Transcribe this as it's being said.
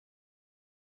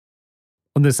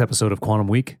On this episode of Quantum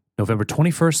Week, November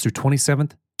 21st through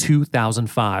 27th,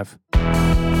 2005. Quantum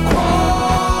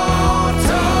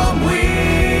Week.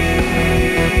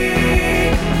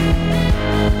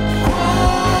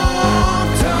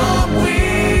 Quantum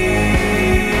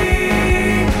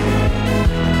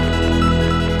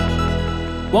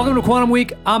Week. Welcome to Quantum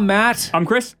Week. I'm Matt. I'm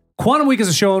Chris. Quantum Week is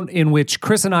a show in which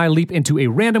Chris and I leap into a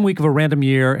random week of a random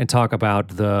year and talk about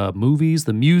the movies,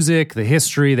 the music, the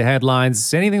history, the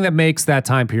headlines, anything that makes that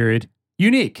time period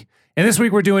unique. And this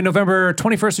week we're doing November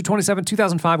 21st through 27th,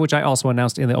 2005, which I also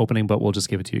announced in the opening, but we'll just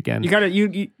give it to you again. You gotta,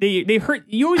 they hurt,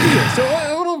 you always do this. So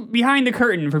a little behind the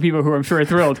curtain for people who I'm sure are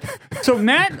thrilled. So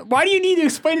Matt, why do you need to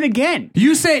explain it again?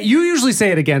 You usually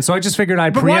say it again, so I just figured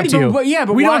I'd preempt you. But we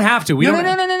why- don't have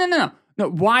to. No.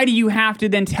 Why do you have to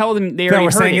then tell them they That already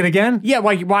we're heard saying it again? Yeah,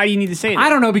 why do you need to say it? I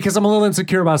don't know, because I'm a little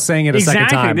insecure about saying it a second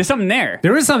Exactly. time. There's something there.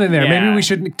 There is something there. Yeah. Maybe we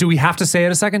should. Do we have to say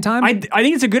it a second time? I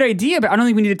think it's a good idea, but I don't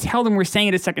think we need to tell them we're saying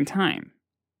it a second time.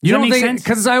 You Does don't that make think? sense?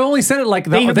 Because I only said it like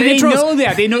They intros. know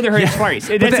that. They know they heard it twice.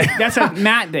 That's a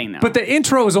Matt thing, though. But the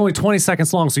intro is only 20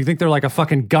 seconds long, so you think they're like a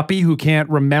fucking guppy who can't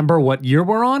remember what year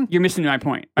we're on? You're missing my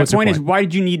point. My What's your point is, point? why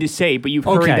did you need to say, but you've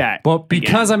heard that? Well,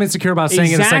 because I'm insecure about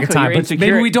saying it a second Exactly, time. you're But insecure.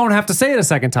 maybe we don't have to say it a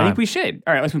second time. I think we should.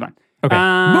 All right, let's move on.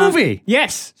 Okay. Movie.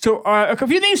 Yes. So a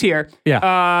few things here.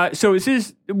 Yeah. So this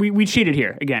is we cheated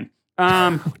here again.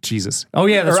 Jesus. Oh,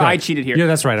 yeah, that's or right. I cheated here. Yeah,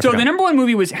 that's right. I So forgot. the number one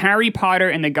movie was Harry Potter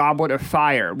and the Goblet of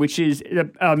Fire, which is the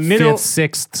middle. Fifth,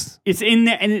 sixth. It's in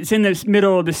the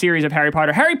middle of the series of Harry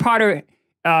Potter. Harry Potter,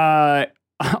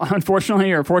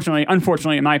 unfortunately,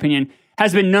 in my opinion,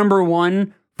 has been number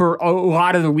one for a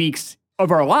lot of the weeks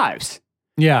of our lives.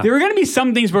 Yeah. There are going to be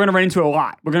some things we're going to run into a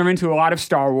lot. We're going to run into a lot of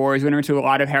Star Wars. We're going to run into a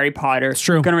lot of Harry Potter. It's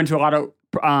true. We're going to run into a lot of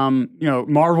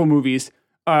Marvel movies.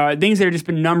 Things that have just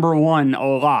been number one a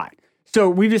lot. So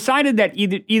we've decided that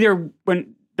either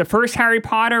when the first Harry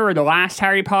Potter or the last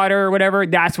Harry Potter or whatever,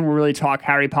 that's when we'll really talk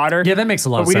Harry Potter. Yeah, that makes a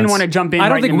lot of But sense. we didn't want to jump in. I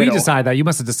don't right think in the we middle. decided that. You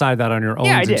must have decided that on your own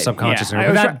Yeah, I did. subconscious.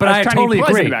 Yeah. But I I was trying to totally be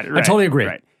pleasant agree. about it. I Right. totally agree.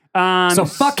 Right. So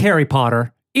fuck Harry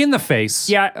Potter in the face.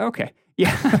 Yeah. Okay.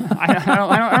 Yeah.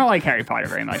 I don't like Harry Potter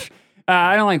very much.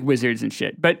 I don't like wizards and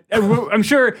shit. But I'm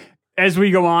sure as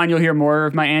we go on, you'll hear more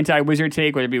of my anti-wizard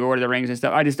take, whether it be Lord of the Rings and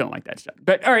stuff. I just don't like that stuff.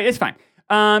 But all right, it's fine.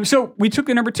 So we took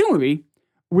the number two movie,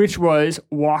 which was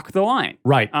Walk the Line.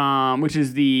 Right. Which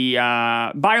is the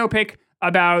biopic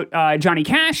about Johnny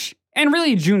Cash and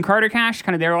really June Carter Cash,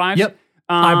 kind of their lives. Yep.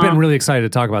 I've been really excited to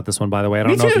talk about this one, by the way. I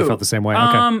don't know if you felt the same way.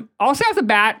 Okay. I'll say off the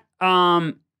bat,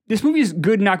 this movie is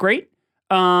good, not great.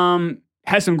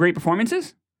 Has some great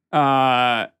performances.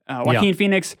 Joaquin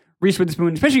Phoenix, Reese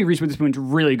Witherspoon, especially Reese Witherspoon's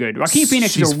really good. Joaquin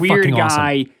Phoenix is a weird fucking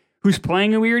guy who's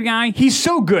playing a weird guy. He's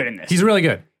so good in this. He's really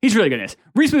good. He's really good in this.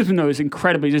 Reese Witherspoon, though, is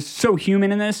incredibly just so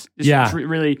human in this. Just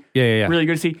really good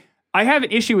to see. I have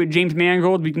an issue with James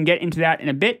Mangold. We can get into that in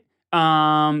a bit.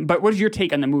 But what is your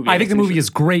take on the movie? I think the movie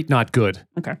is great, not good.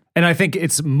 Okay. And I think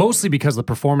it's mostly because the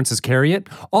performances carry it.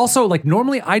 Also, like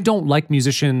normally I don't like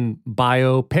musician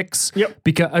biopics. Yep.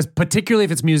 Because particularly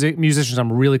if it's musicians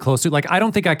I'm really close to. Like I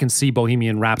don't think I can see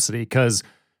Bohemian Rhapsody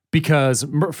because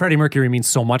Freddie Mercury means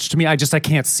so much to me. I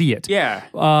can't see it. Yeah.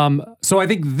 So I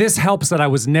think this helps that I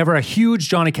was never a huge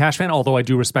Johnny Cash fan, although I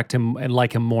do respect him and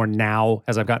like him more now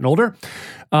as I've gotten older.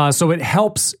 So it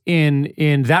helps in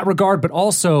that regard, but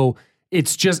also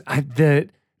it's just I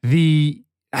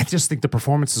just think the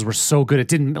performances were so good. It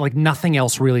didn't like nothing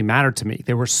else really mattered to me.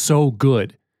 They were so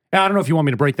good. I don't know if you want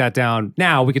me to break that down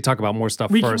now. We could talk about more stuff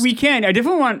first. We can. I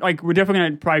definitely want, we're definitely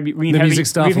going to probably lean The heavy. music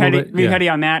stuff We've a had little bit, heavy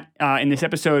on that in this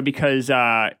episode because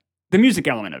the music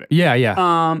element of it.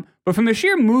 Yeah. But from a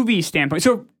sheer movie standpoint,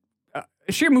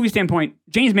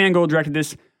 James Mangold directed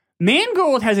this.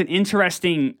 Mangold has an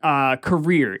interesting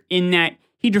career in that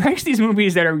he directs these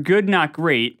movies that are good, not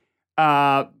great,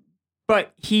 but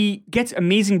he gets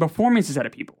amazing performances out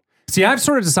of people. See, I've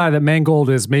sort of decided that Mangold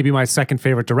is maybe my second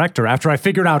favorite director after I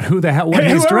figured out what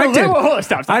he's directed. Hold on,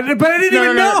 stop. But I didn't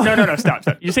even know. No, stop.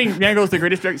 You're saying Mangold's the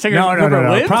greatest director? No.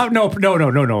 Lived?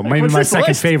 Maybe What's my this second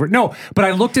list? favorite. No, but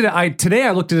I looked at it. Today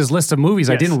I looked at his list of movies.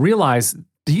 I Yes. didn't realize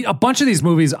a bunch of these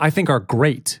movies I think are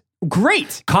great.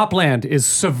 Great. Copland is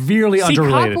severely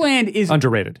underrated. Copland is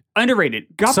underrated.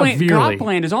 Severely.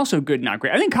 Copland is also good, not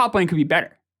great. I think Copland could be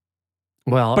better.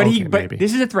 Well, But maybe.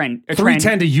 this is a trend.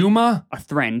 310 to Yuma. A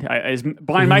trend. As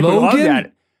Blind Mike would love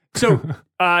Logan?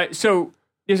 that. So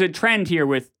there's a trend here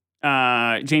with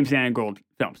James Mangold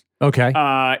films. Okay.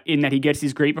 In that he gets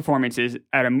these great performances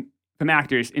from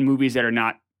actors in movies that are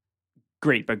not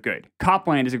great but good.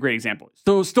 Copland is a great example.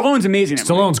 So Stallone's amazing. in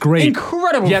that movie. Stallone's great.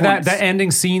 Incredible. Yeah, performance. that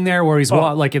ending scene there where he's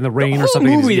like in the rain the or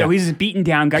something. whole movie, Yeah. though, he's a beaten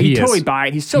down guy. He You is. totally buy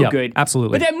it. He's so Yeah, good.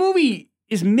 absolutely. But that movie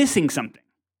is missing something.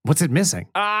 What's it missing?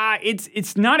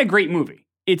 It's not a great movie.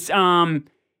 It's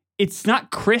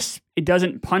not crisp. It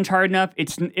doesn't punch hard enough.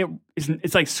 It's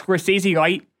like Scorsese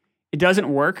light. It doesn't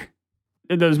work.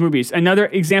 Those movies. Another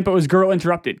example is Girl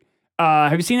Interrupted.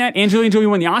 Have you seen that? Angelina Jolie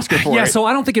won the Oscar for it. Yeah, so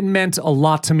I don't think it meant a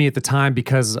lot to me at the time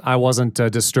because I wasn't a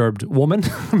disturbed woman.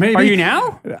 Maybe. Are you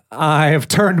now? I have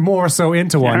turned more so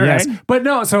into one. All Yes, right. but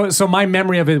no. So my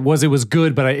memory of it was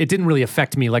good, but it didn't really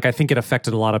affect me. Like I think it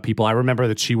affected a lot of people. I remember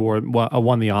that she won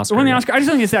the Oscar. Won the Oscar. I just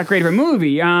don't think it's that great of a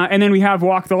movie. And then we have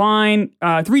Walk the Line,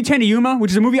 310 to Yuma, which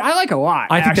is a movie I like a lot.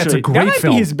 I think that's a great That might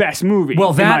film. be his best movie.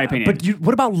 Well, in my opinion. But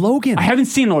what about Logan? I haven't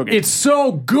seen Logan. It's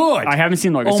so good. I haven't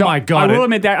seen Logan. Oh So my God, I will it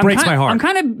admit that breaks my heart. I'm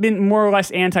kind of been more or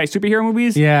less anti superhero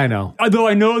movies. Yeah, I know. Although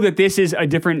I know that this is a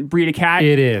different breed of cat.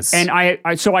 It is. And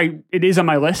it is on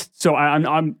my list. So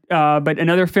but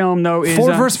another film though is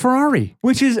Ford vs. Ferrari.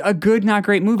 which is a good, not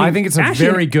great movie. I think it's a Actually,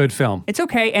 very good film. It's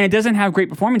okay, and it doesn't have great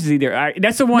performances either.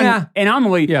 That's the one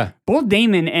anomaly. Yeah. Both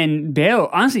Damon and Bale,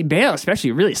 honestly, Bale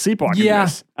especially, really sleepwalking. Yeah.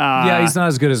 This. Yeah, he's not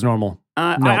as good as normal.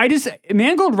 No. I just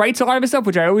Mangold writes a lot of his stuff,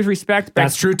 which I always respect. But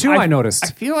That's true too, I noticed.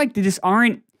 I feel like they just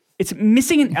aren't. It's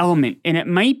missing an element, and it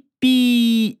might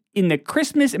be in the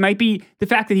Christmas. It might be the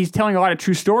fact that he's telling a lot of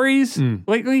true stories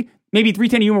lately. Maybe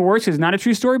 310 Yuma Works is not a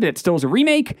true story, but it still is a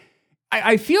remake.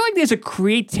 I feel like there's a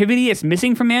creativity that's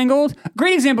missing from Mangold. A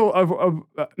great example of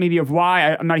maybe of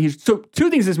why I'm not a huge. So two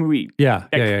things in this movie. Yeah.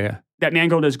 That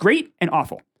Mangold does great and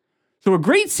awful. So a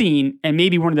great scene, and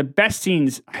maybe one of the best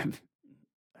scenes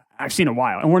I've seen in a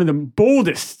while, and one of the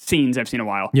boldest scenes I've seen in a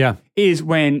while, is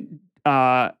when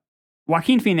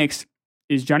Joaquin Phoenix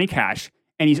is Johnny Cash,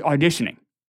 and he's auditioning.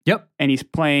 Yep. And he's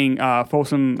playing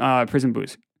Folsom Prison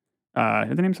Blues. Is that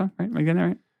the name of the song? Right? Am I getting that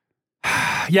right?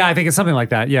 Yeah, I think it's something like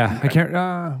that. Yeah, I can't.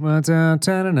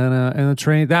 And the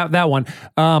train that one.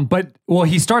 But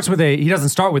he starts with he doesn't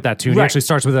start with that tune. He Right. actually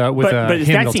starts with a But it's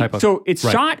that hymnal scene. type of. So it's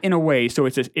right. shot in a way. So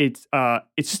it's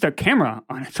just a camera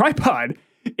on a tripod.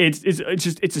 It's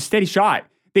a steady shot.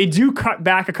 They do cut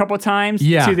back a couple of times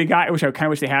to the guy, which I kind of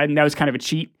wish they had, and that was kind of a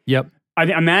cheat. Yep. I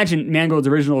imagine Mangold's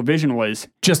original vision was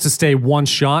Just to stay one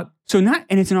shot. and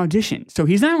it's an audition. So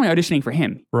he's not only auditioning for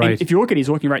him. Right. And if you look at it, he's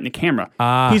looking right in the camera.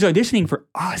 He's auditioning for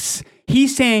us.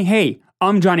 He's saying, hey,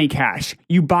 I'm Johnny Cash.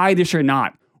 You buy this or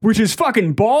not, which is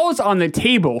fucking balls on the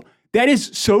table. That is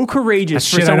so courageous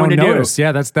for Shit, I someone don't to notice. do.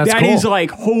 Yeah, that's That cool. is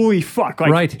like, holy fuck. Like,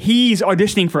 Right. he's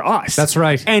auditioning for us. That's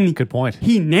right. And good point.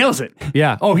 he nails it.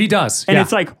 Yeah. Oh, he does. And yeah.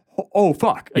 it's like, oh,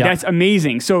 fuck. Like, Yeah. that's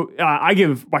amazing. So I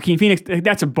give Joaquin Phoenix,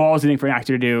 that's a ballsy thing for an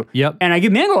actor to do. Yep. And I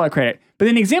give Mangold a lot of credit. But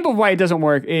then an example of why it doesn't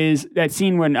work is that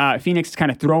scene when Phoenix is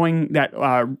kind of throwing that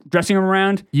dressing room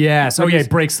around. Yes. Oh, yeah. It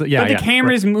breaks the. Yeah. But the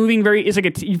camera is moving very, it's like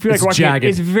you feel It's like watching jagged.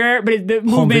 It's very, but the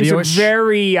Home movements are video-ish?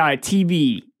 very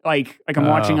TV. Like I'm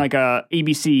watching like a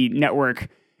ABC network.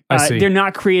 I see. They're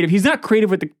not creative. He's not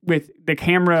creative with the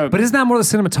camera. But isn't that more the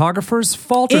cinematographer's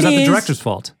fault, or is It that the is. director's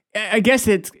fault? I guess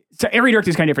so every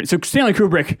director is kind of different. So Stanley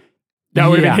Kubrick, that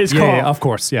would have been his call. Yeah, of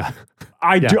course. Yeah.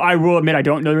 I will admit I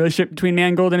don't know the relationship between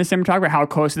Mangold and his cinematographer. How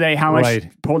close are they? How much Right.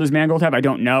 pull does Mangold have? I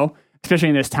don't know, especially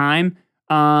in this time.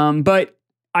 But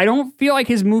I don't feel like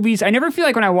his movies. I never feel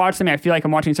like when I watch them, I feel like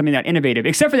I'm watching something that innovative.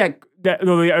 Except for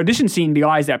the audition scene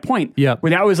belies that point. Yeah. Where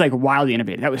that was like wildly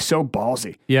innovative. That was so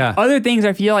ballsy. Yeah. Other things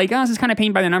I feel like this is kind of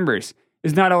paint by the numbers.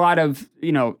 There's not a lot of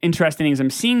interesting things I'm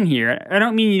seeing here. I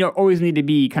don't mean you always need to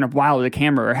be kind of wild with the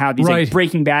camera or have these Right. like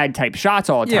Breaking Bad type shots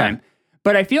all the Yeah. time.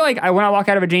 But I feel like when I walk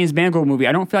out of a James Mangold movie,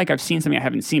 I don't feel like I've seen something I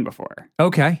haven't seen before.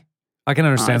 Okay. I can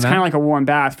understand It's that. kind of like a warm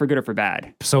bath, for good or for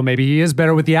bad. So maybe he is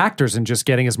better with the actors and just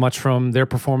getting as much from their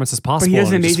performance as possible. But he does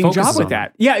an and just amazing job focuses with on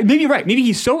that. Yeah, maybe you're right. Maybe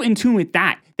he's so in tune with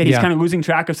that he's Yeah. kind of losing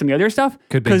track of some of the other stuff.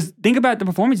 Could be. Because think about the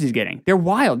performances he's getting. They're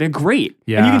wild. They're great. And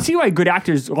Yeah. you can see why good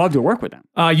actors love to work with them.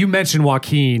 You mentioned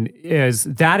Joaquin.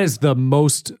 That is the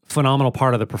most phenomenal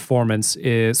part of the performance.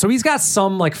 So he's got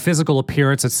some like physical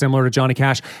appearance that's similar to Johnny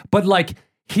Cash, but like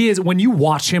he is when you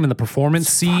watch him in the performance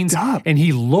scenes, up. and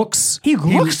he looks He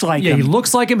looks like yeah, him. he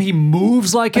looks like him. He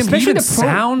moves like him. Especially he even the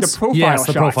sounds the profile yes,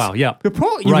 the shots. profile. Yeah,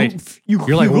 right. He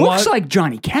You're like, looks what? like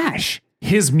Johnny Cash.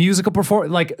 His musical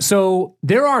performance, like, so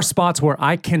there are spots where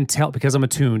I can tell, because I'm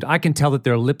attuned, I can tell that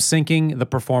they're lip syncing the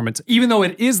performance. Even though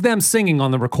it is them singing on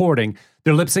the recording,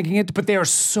 they're lip syncing it, but they are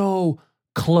so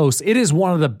close. It is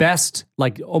one of the best,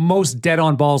 like, most dead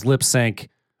on balls lip sync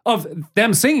of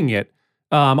them singing it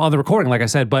on the recording, like I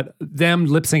said, but them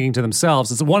lip syncing to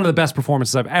themselves. It's one of the best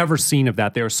performances I've ever seen of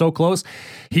that. They are so close.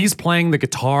 He's playing the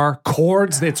guitar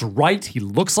chords. It's right. He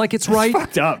looks like it's right.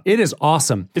 fucked up. It is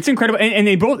awesome. It's incredible. And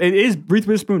they both, it is Reese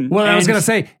Witherspoon. Well, I was And going to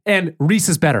say, and Reese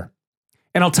is better.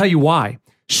 And I'll tell you why.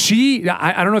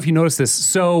 I don't know if you noticed this.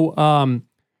 So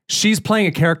she's playing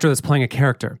a character that's playing a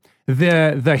character.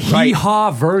 The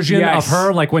hee-haw version Yes. of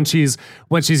her, like when she's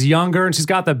younger and she's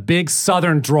got the big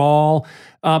Southern drawl.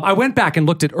 I went back and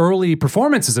looked at early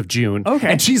performances of June,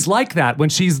 Okay. and she's like that when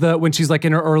she's like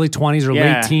in her early 20s or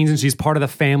Yeah. late teens, and she's part of the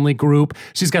family group.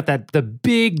 She's got the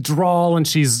big drawl, and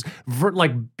she's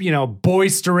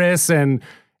boisterous and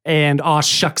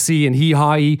shucksy and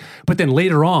hee-haw-y. But then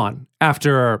later on,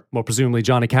 after presumably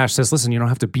Johnny Cash says, "Listen, you don't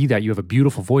have to be that. You have a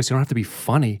beautiful voice. You don't have to be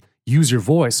funny. Use your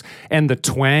voice." And the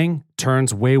twang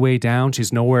turns way, way down.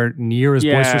 She's nowhere near as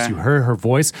boisterous. You heard her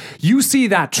voice. You see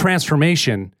that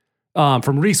transformation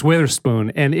from Reese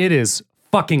Witherspoon, and it is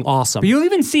fucking awesome. But you'll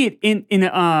even see it in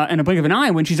a blink of an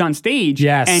eye when she's on stage.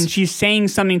 Yes. And she's saying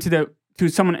something to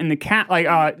someone in the cat,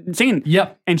 singing.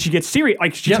 Yep. And she gets serious.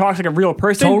 Like she Yep. talks like a real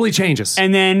person. Totally changes.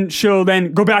 And then she'll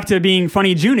then go back to being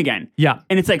funny June again. Yeah.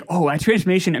 And it's like, oh, that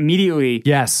transformation immediately.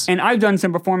 Yes. And I've done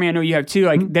some performing. I know you have too.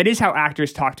 Like that is how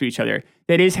actors talk to each other.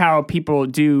 That is how people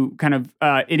do kind of,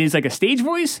 it is like a stage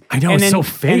voice. I know, and it's then, so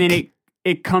fake. And then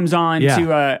it comes on Yeah.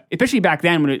 to, especially back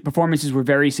then when performances were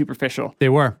very superficial. They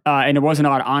were. And there wasn't a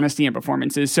lot of honesty in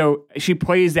performances. So she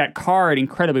plays that card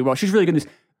incredibly well. She's really good in this.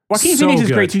 Joaquin So Phoenix is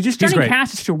good. great too. Just He's Johnny great.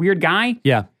 Cash is such a weird guy.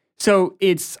 Yeah. So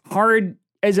it's hard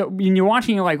when you're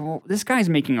watching, you're like, well, this guy's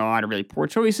making a lot of really poor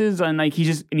choices. And like,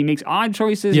 he makes odd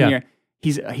choices. Yeah. And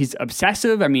he's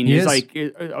obsessive. I mean, He he's is. like,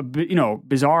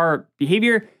 bizarre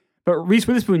behavior. But Reese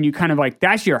Witherspoon, you kind of like,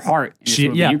 that's your heart. in this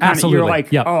movie. Yeah, you kinda, absolutely. You're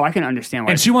like, Yep. oh, I can understand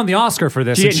why. And she won the Oscar for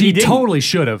this. She and did- she he didn't. totally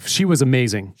should have. She was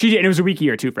amazing. she did. And it was a weak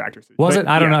year too for actresses. Was But, it?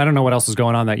 I don't yeah. know. I don't know what else was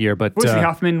going on that year, but Felicity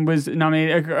Huffman was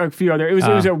nominated. A few other. It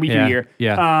was a weaker yeah, year.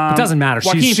 yeah. It doesn't matter.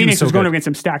 Joaquin She was Phoenix so was going good. against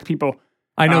some stacked people.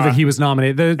 I know that he was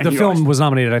nominated. The he film was. was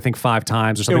nominated, I think, 5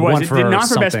 times or It something. was. One It for did not for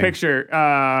something. Best Picture,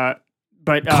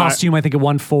 but Costume, I think it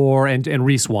won 4, and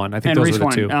Reese won. I think and those Reese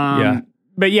were the won. 2. Yeah.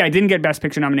 But yeah, it didn't get Best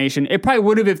Picture nomination. It probably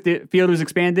would have if the field was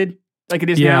expanded like it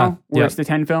is Yeah. now, where Yep. it's the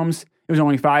 10 films. It was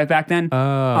only 5 back then.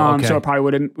 Okay. So it probably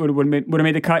would have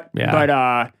made the cut. Yeah.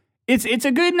 But it's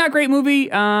a good, not great movie.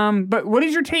 But what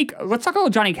is your take? Let's talk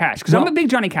about Johnny Cash because I'm a big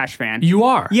Johnny Cash fan. You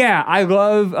are. Yeah, I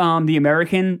love the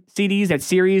American CDs, that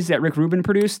series that Rick Rubin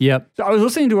produced. Yep. So I was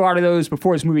listening to a lot of those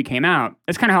before this movie came out.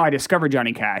 That's kind of how I discovered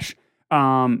Johnny Cash. So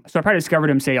I probably discovered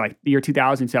him, say, like the year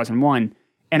 2000, 2001.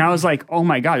 And I was like, oh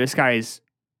my God, this guy is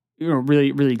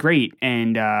really, really great.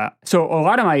 And so a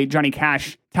lot of my Johnny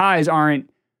Cash ties aren't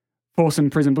Folsom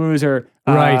Prison Blues or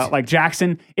Right. like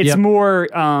Jackson. It's Yep. more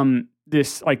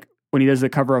this, like, when he does the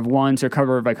cover of Once or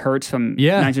cover of like Hurts from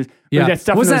Yeah. 90s. Yeah. That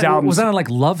stuff was in those that, albums. Was that on like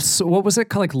what was it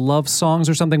called? Like Love Songs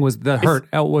or something? Was the Hurt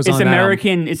was It's on that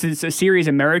American. It's a series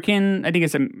American. I think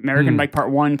it's American, like part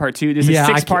 1, part 2. There's like Yeah,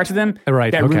 6 parts of them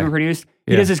Right, that okay. Rubin produced.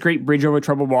 He Yeah. does this great Bridge Over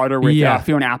Troubled Water with Yeah.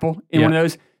 Fiona Apple in Yeah. one of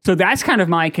those. So that's kind of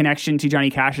my connection to Johnny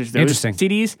Cash's those Interesting.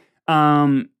 CDs.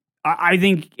 I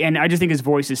think, and I just think his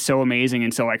voice is so amazing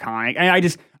and so iconic.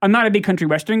 And I'm not a big country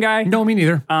western guy. No, me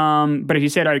neither. But if you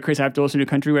said, all right, Chris, I have to listen to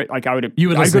country, like I would, You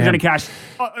would I'd listen go to Johnny him. Cash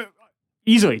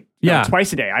easily. Yeah.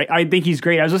 Twice a day. I think he's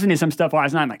great. I was listening to some stuff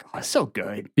last night. I'm like, oh, it's so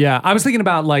good. Yeah, I was thinking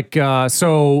about like I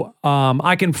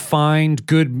can find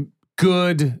good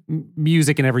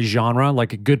music in every genre,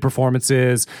 like good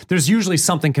performances. There's usually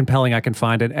something compelling I can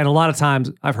find it. And a lot of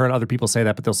times I've heard other people say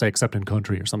that, but they'll say except in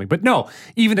country or something. But no,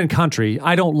 even in country,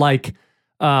 I don't like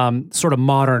sort of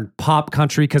modern pop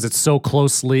country because it's so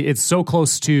close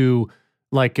to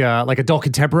like adult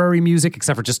contemporary music,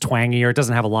 except for just twangier. It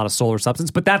doesn't have a lot of soul or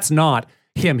substance, but that's not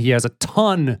him. He has a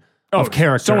ton of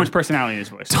character. So much personality in his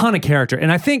voice. Ton of character.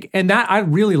 And I think, and that I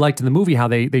really liked in the movie how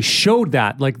they showed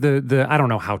that, like the I don't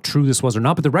know how true this was or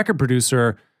not, but the record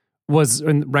producer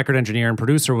and record engineer and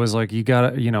producer was like, you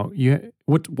gotta, who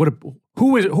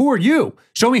are you?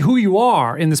 Show me who you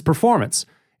are in this performance.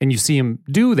 And you see him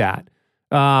do that.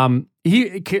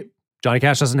 Johnny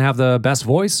Cash doesn't have the best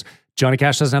voice. Johnny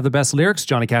Cash doesn't have the best lyrics.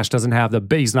 Johnny Cash doesn't have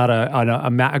he's not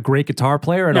a great guitar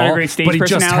player at Not a all. great stage but he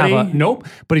just personality?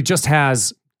 but he just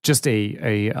has just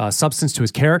a substance to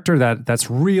his character that's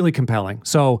really compelling.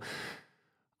 So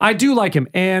I do like him.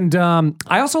 And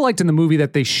I also liked in the movie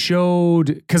that they showed,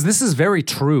 because this is very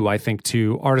true, I think,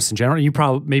 to artists in general. You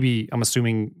probably, I'm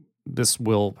assuming this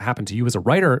will happen to you as a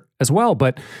writer as well,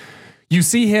 but you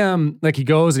see him, like he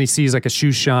goes and he sees like a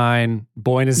shoe shine,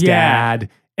 Boy and his dad,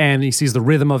 and he sees the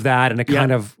rhythm of that, and it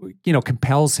kind of,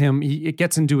 compels him. It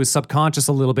gets into his subconscious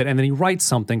a little bit, and then he writes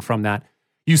something from that.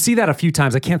 You see that a few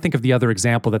times. I can't think of the other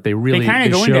example that they really They kind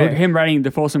of go showed. into him writing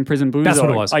the Folsom Prison Blues. That's what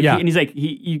it though. was, Like, yeah. and he's like,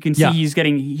 you can see Yeah.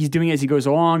 he's doing it as he goes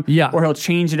along. Yeah. Or he'll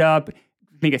change it up,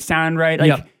 make it sound right. Like,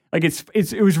 Yeah. like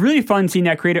it was really fun seeing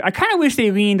that creative. I kind of wish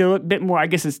they leaned a little bit more. I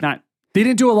guess it's not They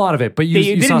didn't do a lot of it, but you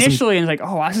They did saw initially, and it's like,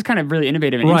 oh, this is kind of really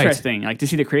innovative and Right. interesting, like to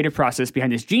see the creative process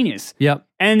behind this genius. Yep.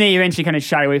 And they eventually kind of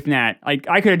shy away from that. Like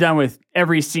I could have done with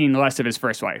every scene less of his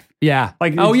first wife. Yeah.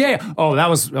 Like, oh yeah. Oh, that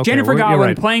was okay, Jennifer you're Godwin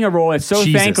right. playing a role that's so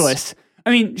Jesus. thankless. I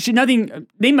mean,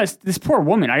 this poor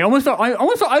woman. I love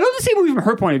the same movie from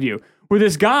her point of view, where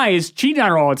this guy is cheating on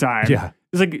her all the time. Yeah.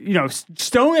 It's like,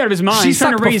 stoned out of his mind. She He's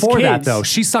trying sucked to raise before kids. that, though.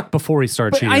 She sucked before he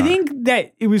started But cheating. I on her. think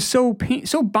that it was so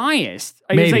biased.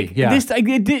 Like, Maybe, it's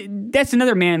like, yeah. that's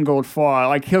another Mangold flaw.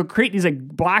 Like he'll create these like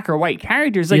black or white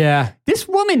characters. Like Yeah. this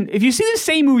woman, if you see the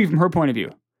same movie from her point of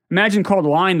view, imagine called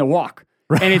Line the Walk,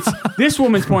 and it's this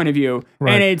woman's point of view,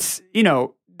 Right. and it's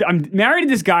I'm married to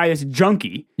this guy that's a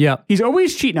junkie. Yep. He's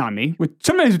always cheating on me with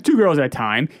sometimes with 2 girls at a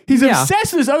time. He's Yeah.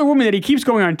 obsessed with this other woman that he keeps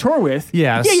going on tour with.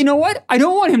 Yes. Yeah, you know what? I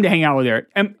don't want him to hang out with her.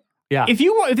 And Yeah. if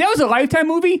that was a Lifetime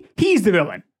movie, he's the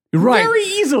villain. Right. Very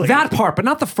easily. That part, but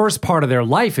not the first part of their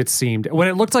life, it seemed. When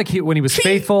it looked like when he was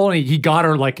faithful and he got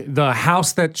her like the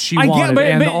house that she wanted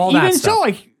and all that even stuff. so,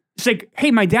 like, it's like,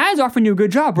 hey, my dad's offering you a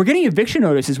good job. We're getting eviction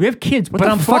notices. We have kids. What but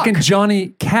the I'm fuck? fucking Johnny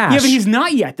Cash. Yeah, but he's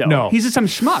not yet, though. No. He's just some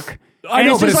schmuck. I And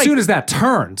know, it's but just as like- soon as that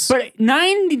turns, But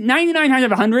 99 times out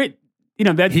of 100,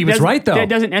 that he was right though. That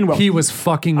doesn't end well. He was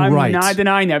fucking I'm right. not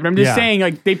denying that, but I'm just Yeah. saying,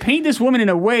 like, they paint this woman in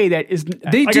a way that is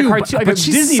They like do, a cartoon, like but a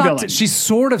she Disney sucked. villain. She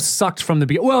sort of sucked from the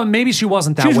beginning. Well, maybe she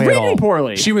wasn't that She was way at written all.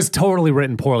 poorly. She was totally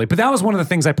written poorly. But that was one of the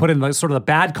things I put in the sort of the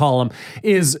bad column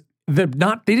is they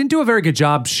didn't do a very good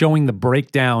job showing the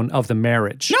breakdown of the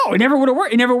marriage. No, it never would have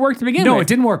worked. It never worked to begin with. No, it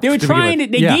didn't work They were to begin trying to.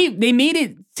 with. They Yeah. they made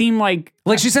it seem like.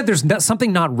 Like she said, there's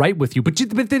something not right with you, but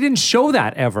they didn't show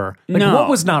that ever. Like No. what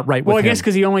was not right with Well, I him? guess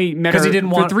because he only met her 'Cause he didn't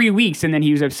for want- 3 weeks, and then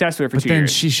he was obsessed with her for But 2 then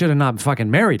years. she should have not fucking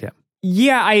married him.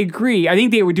 Yeah, I agree. I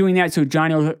think they were doing that so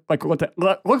Johnny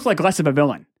looks like less of a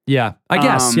villain. Yeah, I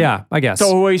guess. I guess.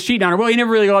 So he's cheating on her. Well, he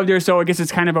never really loved her, so I guess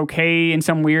it's kind of okay in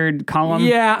some weird column.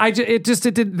 yeah, it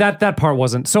did that part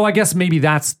wasn't. So I guess maybe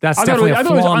that's I thought definitely it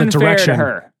a was flaw in the unfair direction. to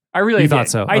her. I really You did. thought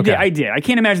so? I did. Okay. I did. I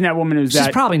can't imagine that woman was She's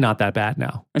that. probably not that bad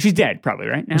now. She's dead, probably,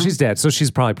 right? Now? She's dead, so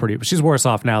she's probably she's worse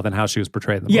off now than how she was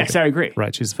portrayed in the movie. Yes, I agree.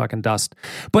 Right, she's fucking dust.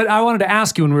 But I wanted to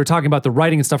ask you when we were talking about the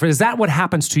writing and stuff, is that what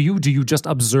happens to you? Do you just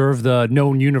observe the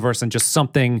known universe and just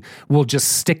something will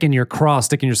just stick in your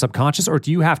subconscious? Or do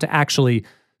you have to actually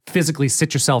physically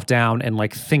sit yourself down and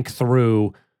like think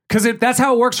through? Because that's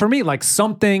how it works for me. Like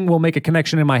something will make a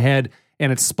connection in my head and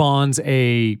it spawns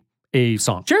a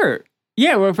song. Sure.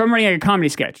 Yeah, well, if I'm writing like a comedy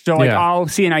sketch, so like Yeah. I'll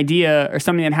see an idea or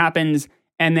something that happens,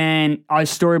 and then I'll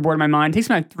storyboard in my mind. It takes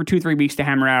me like for 2-3 weeks to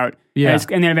hammer out. Yeah.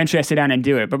 And then eventually I sit down and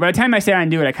do it. But by the time I sit down and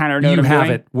do it, I kind of know You what I'm have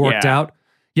doing. it worked Yeah. out.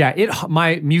 Yeah,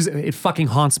 my music, it fucking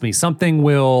haunts me. Something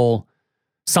will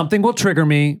trigger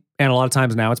me, and a lot of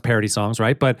times now it's parody songs,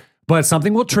 right? But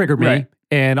something will trigger me, Right.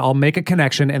 and I'll make a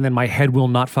connection, and then my head will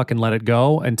not fucking let it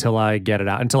go until I get it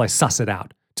out, until I suss it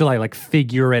out, until I like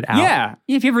figure it out. Yeah.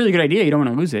 If you have a really good idea, you don't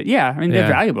want to lose it. Yeah. I mean, they're Yeah.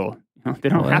 valuable. They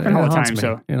don't Well, happen it all the haunts time. me.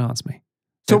 So It haunts me.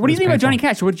 what do you It's think about Johnny painful.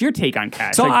 Cash? What's your take on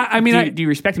Cash? So, Like, I mean, do you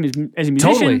respect him as a musician?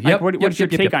 Totally. Like, Yep. what's your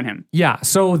Yep. take on him? Yeah.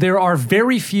 So there are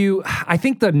very few. I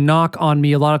think the knock on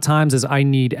me a lot of times is I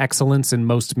need excellence in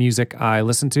most music I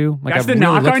listen to. Like That's I've the really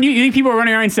knock looked- on you? You think people are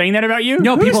running around saying that about you?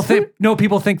 No, Who's-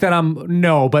 people think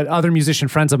that but other musician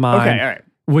friends of mine Okay, all right.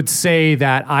 would say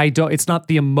that it's not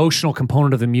the emotional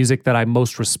component of the music that I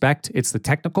most respect. It's the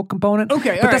technical component.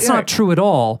 Okay, but all that's right, not true at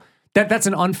all. That's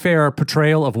an unfair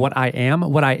portrayal of what I am.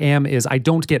 What I am is I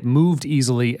don't get moved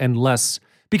easily unless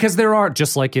because there are,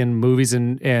 just like in movies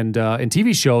and in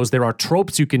TV shows, there are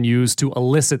tropes you can use to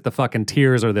elicit the fucking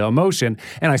tears or the emotion,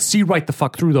 and I see right the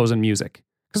fuck through those in music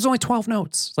because there's only 12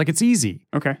 notes. Like it's easy.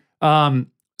 Okay.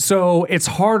 So it's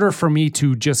harder for me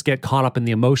to just get caught up in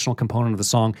the emotional component of the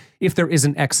song if there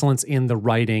isn't excellence in the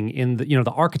writing, in the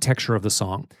the architecture of the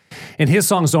song. And his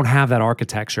songs don't have that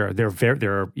architecture. They're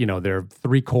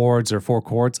 3 chords or 4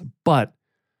 chords, but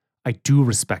I do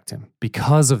respect him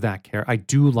because of that care. I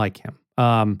do like him.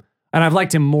 And I've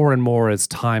liked him more and more as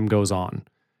time goes on.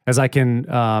 As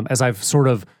I've sort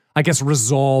of, I guess,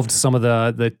 resolved some of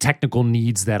the technical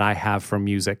needs that I have from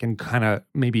music and kind of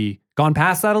maybe gone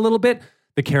past that a little bit.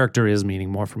 The character is meaning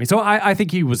more for me. So I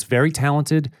think he was very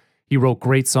talented. He wrote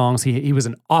great songs. He was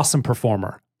an awesome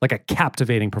performer, like a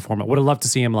captivating performer. Would have loved to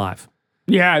see him live.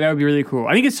 Yeah, that would be really cool.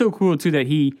 I think it's so cool too that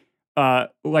he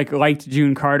liked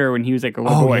June Carter when he was like a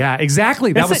little boy. Yeah,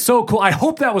 exactly. That's that was so cool. I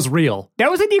hope that was real. That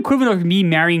was like the equivalent of me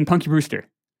marrying Punky Brewster.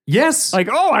 Yes. Like,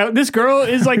 this girl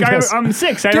is like, Yes. I'm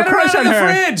 6. I Get have a her crush out on of the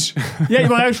her. fridge. Yeah,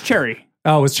 well, that was Cherry.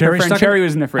 Oh, was Cherry Her friend stuck Cherry in?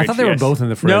 was in the fridge. I thought they were yes. both in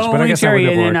the fridge, No, but I only guess Cherry,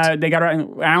 that would and have then worked. they got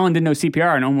her. Alan didn't know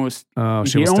CPR and almost. Oh,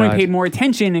 she he almost only died. paid more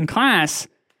attention in class.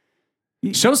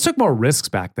 Shows took more risks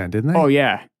back then, didn't they? Oh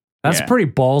yeah, That's Yeah. a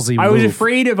pretty ballsy move. I was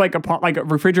afraid of like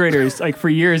refrigerators like for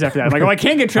years after that. Like, oh, I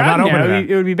can't get trapped not now. opening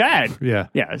It would be bad. Yeah.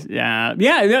 Yeah. But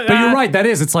you're right. That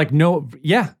is. It's like, no,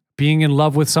 yeah. Being in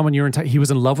love with someone he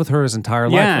was in love with her his entire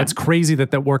life. Yeah. That's crazy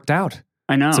that worked out.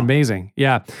 I know. It's amazing.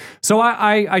 Yeah. So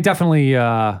I definitely,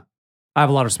 I have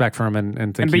a lot of respect for him and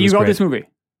think But he you was love great. this movie.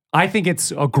 I think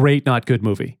it's a great, not good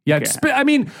movie. Yeah. Yeah. I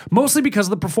mean, mostly because of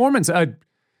the performance. And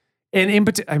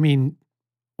I mean,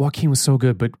 Joaquin was so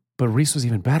good, but Reese was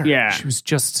even better. Yeah. She was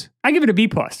just I give it a B+.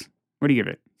 What do you give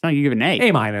it? It's not like you give it an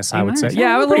A. A-, I would say. A-?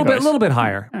 Yeah, Oh, a pretty little close. bit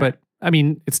higher. All But I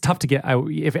mean, it's tough to get.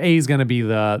 If A is going to be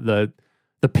the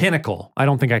pinnacle, I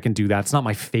don't think I can do that. It's not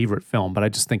my favorite film, but I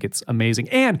just think it's amazing.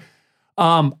 And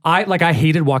I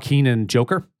hated Joaquin and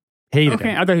Joker. Hated Okay,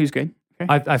 him. I thought he was good.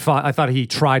 Okay. I thought he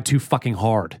tried too fucking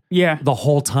hard Yeah. the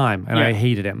whole time, and Yeah. I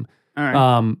hated him. All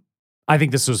right. I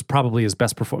think this was probably his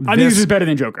best performance. I think this is better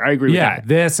than Joker. I agree with yeah, that.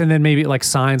 this and then maybe like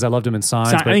Signs. I loved him in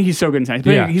Signs. I think he's so good in Signs.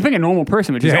 He's playing a normal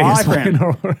person, which is yeah, odd he's for him.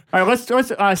 fucking- All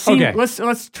right, Okay.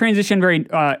 let's transition very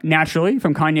naturally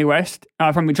from Kanye West,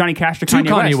 from Johnny Cash to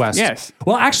Kanye West. Yes.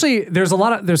 Well, actually, there's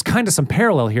kind of some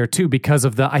parallel here too because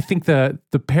of I think the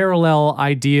parallel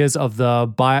ideas of the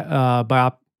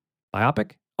biopic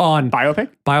on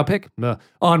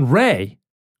Ray,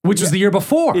 which was the year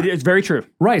before. It is very true.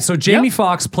 Right. So Jamie Yep.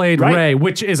 Foxx played Right. Ray,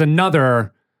 which is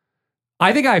another.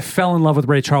 I think I fell in love with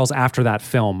Ray Charles after that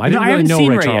film. I didn't I really haven't know seen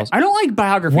Ray Ray Charles. yet. I don't like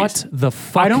biographies. What the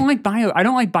fuck? I don't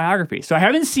like biographies. So I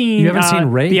haven't seen. You haven't seen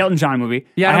Ray? The Elton John movie.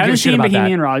 Yeah, I don't give a haven't shit seen about that.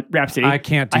 Bohemian Rhapsody. I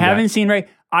can't do I haven't that. seen Ray.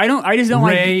 I just don't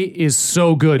Ray like. is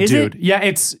so good, Is dude. it? Yeah,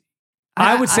 it's.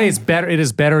 I would say I- it's better. It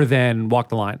is better than Walk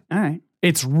the Line. All right.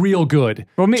 It's real good.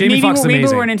 Well, Jamie Foxx is maybe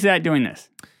amazing. we'll run into that doing this.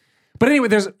 But anyway,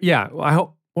 I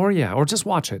hope, or just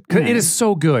watch it. 'Cause it is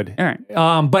so good. All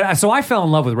right. But so I fell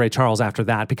in love with Ray Charles after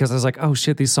that because I was like, oh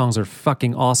shit, these songs are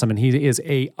fucking awesome. And he is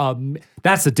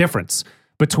that's the difference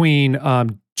between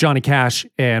Johnny Cash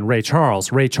and Ray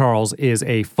Charles. Ray Charles is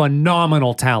a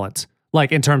phenomenal talent.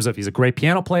 Like in terms of he's a great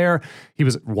piano player. He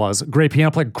was a great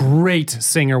piano player, great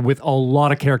singer with a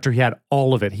lot of character. He had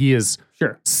all of it. He is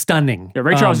Sure. stunning. Yeah,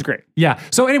 Ray Charles is great. Yeah.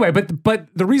 So anyway, but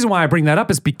the reason why I bring that up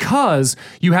is because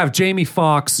you have Jamie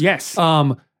Foxx. Yes.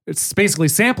 It's basically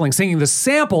singing the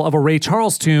sample of a Ray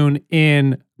Charles tune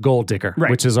in Gold Digger,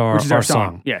 Right. which is our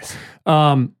song. Yes.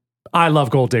 I love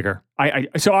Gold Digger. I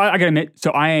gotta admit,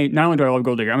 I not only do I love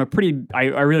Gold Digger,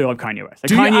 I really love Kanye West. Like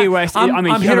Do you? Kanye West,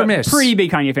 I'm hit or miss. Pretty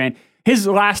big Kanye fan. His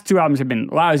last two albums have been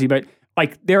lousy, but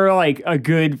like there are like a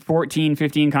good 14,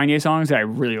 15 Kanye songs that I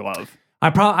really love.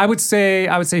 I would say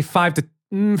 5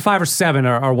 or 7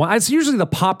 are one. It's usually the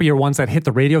poppier ones that hit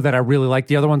the radio that I really like.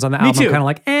 The other ones on the album, too. kind of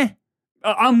like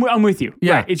I'm with you.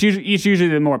 Yeah. Right. It's usually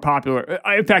the more popular.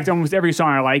 In fact, almost every song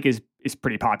I like is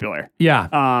pretty popular. yeah.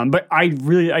 But I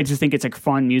just think it's like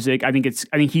fun music. I think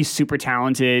he's super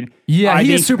talented. Yeah, I he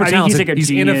think, is super I think he's talented. like a He's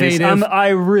genius. innovative. I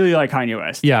really like Kanye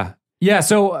West. Yeah. Yeah.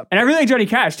 So And I really like Johnny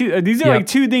Cash too. These are Yep. like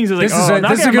two things. I was This like, is oh, a- not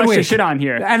this is a gonna have good much to week. shit on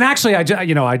here. And actually,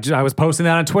 I was posting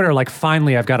that on Twitter. Like,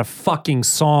 finally, I've got a fucking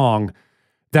song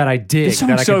that I dig. This that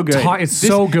song's I so can good. talk- it's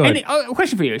so good. And a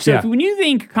question for you. So Yeah. when you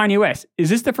think Kanye West, is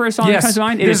this the first song that comes to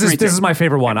mind? It this for me is this too. is my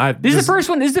favorite one. This is the first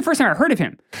one. This is the first time I heard of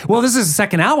him. Well, this is his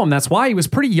second album. That's why he was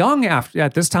pretty young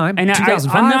at this time. And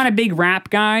 2005. I'm not a big rap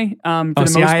guy. For the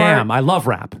most I part, am. I love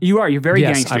rap. You are. You're very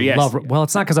Yes, gangster. I Yes. love. Well,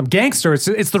 it's not because I'm gangster.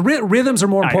 It's the rhythms are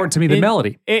more important to me than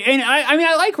melody. And I mean,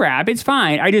 I like rap. It's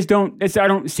fine. I just don't. I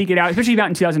don't seek it out, especially about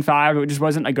in 2005. It just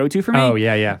wasn't a go-to for me. Oh,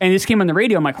 yeah, yeah. And this came on the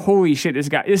radio. I'm like, holy shit!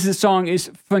 This song is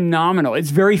phenomenal. It's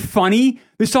very funny.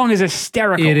 This song is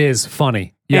hysterical. It is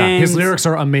funny. Yeah, And his lyrics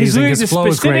are amazing. His His flow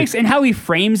is specifics great. and how he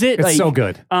frames it. It's like, so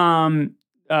good.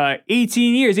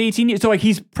 18 years. So like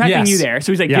he's prepping Yes. you there.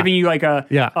 So he's like Yeah. giving you like a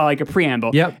Yeah. like a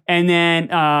preamble. Yep. And then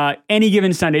Any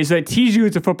Given Sunday. So it teases you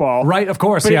it's a football. Right, of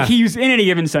course. But Yeah. he's in Any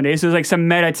Given Sunday. So there's like some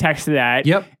meta text to that.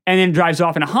 Yep. And then drives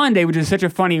off in a Hyundai, which is such a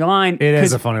funny line. It is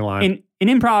 'cause a funny line. In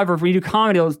improv or when you do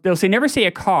comedy, they'll say never say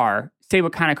a car. Say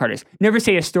what kind of car it is. Never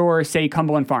say a store. Say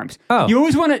Cumberland Farms. Oh. You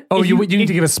always want to. Oh, you need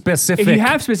to give a specific. If you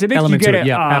have specifics, you element get to a it.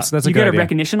 Yeah, that's a you good get a idea.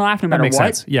 recognition laugh no matter makes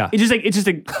what. sense. Yeah. It's just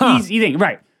an easy thing,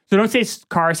 right? So don't say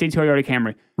car, say Toyota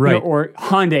Camry, Right. or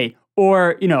Hyundai,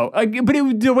 or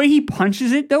but the way he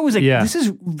punches it though is like Yeah. this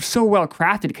is so well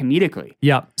crafted comedically.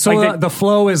 Yeah. So Like the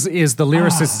flow is the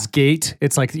lyricist's gait.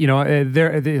 It's like,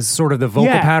 there is sort of the vocal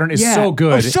Yeah, pattern is yeah. so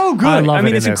good. Oh, so good. I love I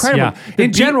mean, it it's in this. incredible. Yeah. The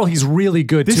In beat- general, he's really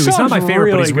good too. This He's not song's my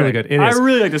favorite, but he's really good. good. It is. I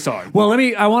really like the song. Well,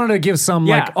 I wanted to give some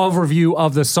Yeah. overview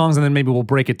of the songs, and then maybe we'll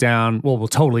break it down. Well, we'll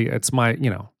totally. It's my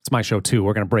show too.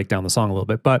 We're gonna break down the song a little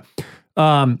bit, but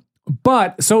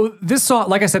so this song,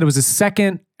 like I said, it was his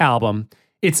second album.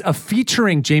 it's a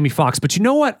featuring Jamie Foxx. But you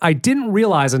know what? I didn't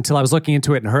realize until I was looking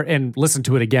into it and listened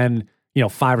to it again,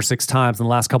 5 or 6 times in the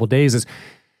last couple of days is,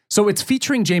 so it's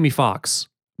featuring Jamie Foxx,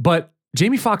 but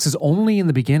Jamie Foxx is only in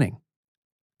the beginning.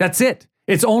 That's it.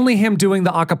 It's only him doing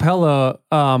the a cappella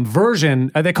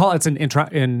version. They call it an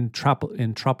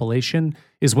interpolation,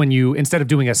 is when you, instead of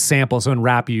doing a sample, so in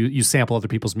rap, you sample other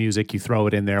people's music, you throw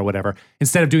it in there, whatever.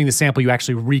 Instead of doing the sample, you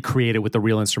actually recreate it with the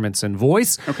real instruments and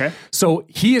voice. Okay. So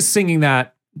he is singing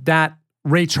that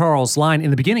Ray Charles line in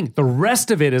the beginning. The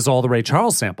rest of it is all the Ray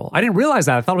Charles sample. I didn't realize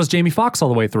that. I thought it was Jamie Foxx all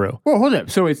the way through. Well, hold up.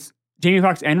 So it's Jamie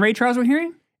Foxx and Ray Charles we're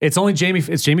hearing? It's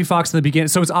Jamie Foxx in the beginning.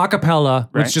 So it's a cappella,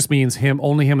 which Right. just means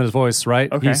only him and his voice,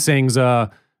 right? Okay. He sings,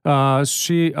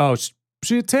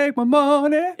 she take my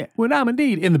money when I'm in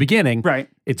need. In the beginning, Right.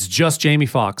 it's just Jamie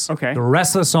Foxx. Okay. The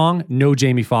rest of the song, no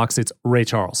Jamie Foxx. It's Ray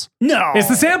Charles. No. It's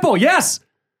the sample, yes.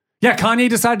 Yeah, Kanye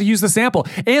decided to use the sample.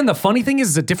 And the funny thing is,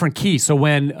 it's a different key. So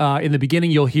when in the beginning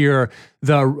you'll hear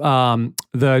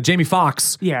the Jamie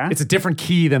Foxx, Yeah. it's a different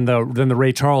key than the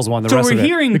Ray Charles one. The So rest we're of it,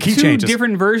 hearing the key two changes.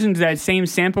 different versions of that same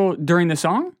sample during the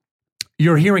song?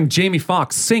 You're hearing Jamie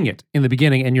Foxx sing it in the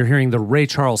beginning, and you're hearing the Ray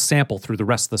Charles sample through the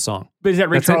rest of the song. But is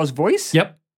that Ray That's it. Charles' voice?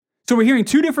 Yep. So we're hearing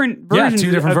two different versions, two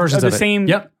different versions of of the it. same.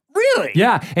 Yep. Really?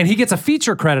 Yeah, and he gets a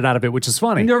feature credit out of it, which is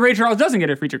funny. No, Ray Charles doesn't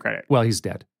get a feature credit. Well, he's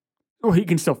dead. Well, he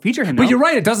can still feature him. But though. you're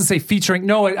right, it doesn't say featuring.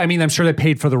 No, I mean, I'm sure they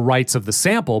paid for the rights of the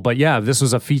sample, but yeah, this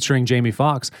was a featuring Jamie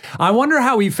Foxx. I wonder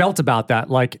how he felt about that.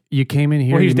 Like, you came in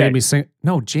here, Well, he's you made dead. me sing.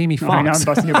 No, Jamie I know, Foxx. I'm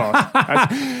busting your balls.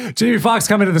 That's- Jamie Foxx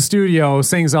come into the studio,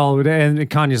 sings all the day, and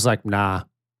Kanye's like, nah,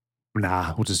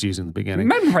 we'll just use it in the beginning.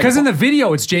 Might be right. Because in the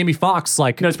video, it's Jamie Foxx,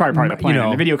 like, That's probably part of the plan.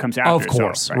 And the video comes after, Of so,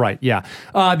 course, right. right, yeah.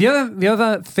 The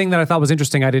other thing that I thought was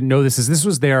interesting, I didn't know this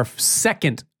was their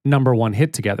second #1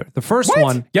 hit together. The first What?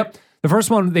 one, yep. The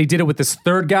first one, they did it with this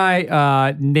third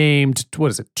guy named, what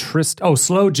is it,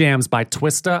 Slow Jams by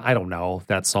Twista. I don't know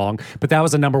that song, but that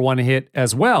was a #1 hit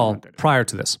as well prior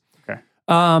to this. Okay.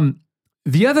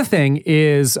 The other thing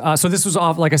is, so this was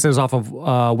off, like I said, it was off of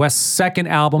West's second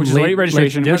album, Which is Late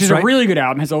Registration, which that's is right. a really good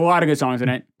album. Has a lot of good songs in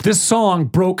it. This song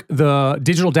broke the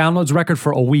digital downloads record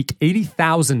for a week.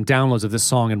 80,000 downloads of this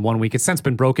song in 1 week. It's since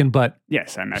been broken, but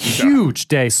Yes, I imagine so. huge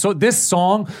day. So this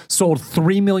song sold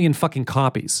 3 million fucking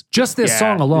copies. Just this Yeah,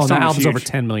 song this alone. song The was album's over huge.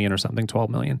 10 million or something,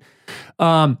 12 million.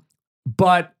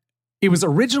 But it was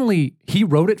originally, he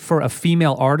wrote it for a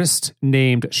female artist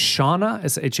named Shauna.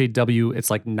 It's H-A-W. It's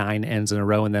like 9 N's in a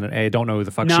row and then an A. I don't know who the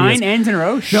fuck she is. 9 ends in a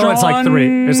row? No, it's like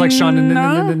 3. It's like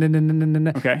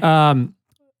Shauna. Okay.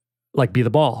 Like Be the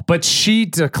Ball. But she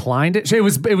declined it. It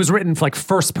was written like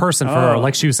first person for her. Oh.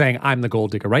 Like she was saying, I'm the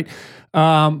gold digger, right?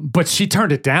 But she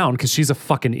turned it down because she's a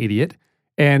fucking idiot.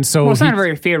 And so Well, it's not a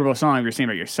very favorable song if you're saying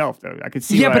about yourself, though. I could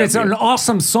see yeah, why but it it's would an be-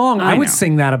 awesome song. I would know.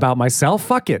 sing that about myself.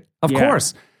 Fuck it. Of Yeah.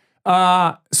 course.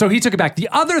 So he took it back. The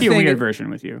other be a thing, weird version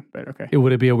with you, but okay.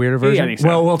 would it be a weirder version? I think so.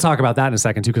 Well, we'll talk about that in a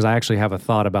second too, because I actually have a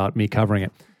thought about me covering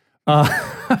it.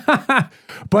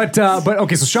 But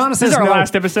okay. So Shauna This says is our no.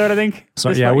 last episode, I think. So,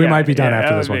 This yeah, one- we might be done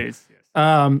after this one. yes.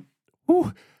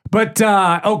 But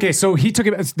okay, so he took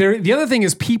it. The other thing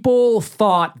is, people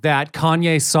thought that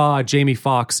Kanye saw Jamie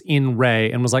Foxx in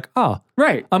Ray and was like, "Oh,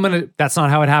 Right. That's not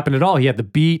how it happened at all." He had the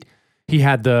beat, he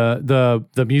had the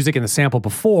music and the sample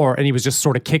before, and he was just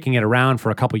sort of kicking it around for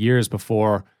a couple years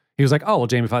before. He was like, "Oh, well,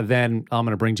 Jamie Foxx. Then I'm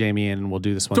going to bring Jamie in, and we'll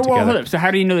do this one So, well, together." hold up. So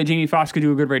how do you know that Jamie Foxx could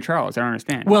do a good Ray Charles? I don't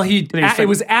understand. Well, It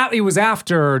was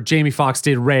after Jamie Foxx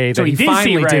did Ray so that he did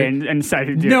finally see Ray did. and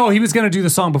decided to do No, he was going to do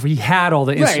the song before. He had all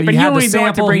the Right, but he he had only the wanted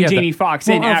to sample. bring he had Jamie Foxx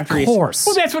in after Of he's- course.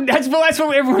 Well, that's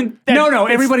what everyone. No,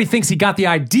 everybody thinks he got the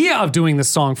idea of doing the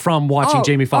song from watching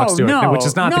Jamie Foxx do it, which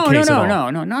is not the case at all.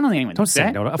 No, not only anyone thinks say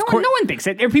that. no. Of no, course- no one thinks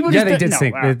it. People Yeah, just they did no,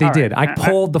 think all they did. right. I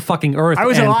polled the fucking earth. I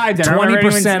was and alive then. I don't remember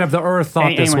 20% of the earth thought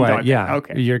this anyone way. thought Yeah, that.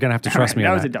 Okay. you're gonna have to trust me. That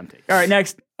on was a dumb take. All right,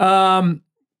 next.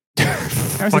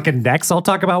 Fucking next, I'll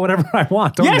talk about whatever I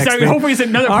want. Don't Yes, next I me. hopefully it's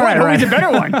another All point. right, Hopefully it's a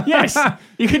all better one. Yes,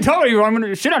 you can tell me I'm going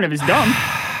to shit on it if it's dumb.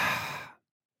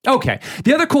 Okay.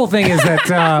 The other cool thing is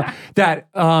that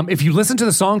if you listen to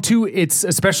the song too, it's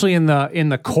especially in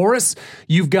the chorus,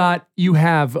 you've got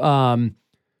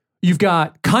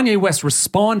Kanye West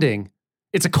responding.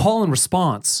 It's a call and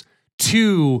response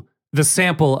to the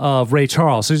sample of Ray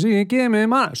Charles. So she ain't give me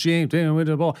money. She ain't doing with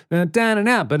the ball.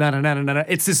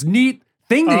 It's this neat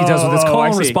thing that he does with this call I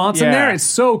and see. response in there. Yeah. It's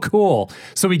so cool.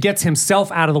 So he gets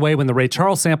himself out of the way when the Ray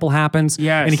Charles sample happens.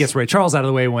 Yes. And he gets Ray Charles out of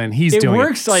the way when he's It doing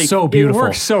works it. like So beautiful. It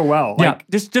works so well. Yeah. Like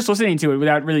just listening to it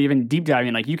without really even deep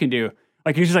diving, like you can do.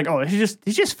 Like you're just like, oh, it's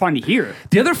just fun to hear.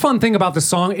 The other fun thing about the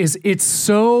song is it's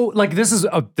so like this is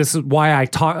why I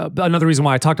talk. Another reason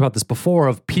why I talked about this before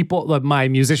of people, my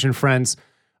musician friends.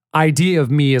 idea of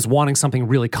me as wanting something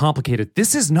really complicated.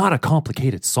 This is not a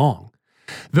complicated song.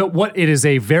 It is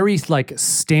a very like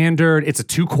standard. It's a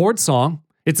 2-chord song.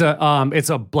 It's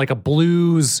a like a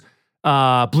blues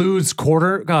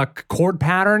chord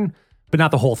pattern, but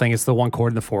not the whole thing. It's the 1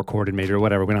 chord and the 4 chord in major or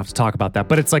whatever. We don't have to talk about that.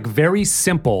 But it's like very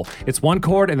simple. It's 1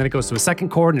 chord and then it goes to a 2nd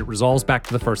chord and it resolves back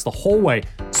to the first the whole way.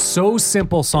 So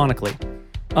simple sonically.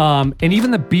 And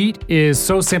even the beat is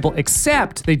so simple,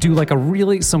 except they do like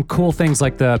some cool things,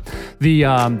 like the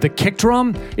kick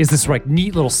drum is this like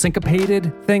neat little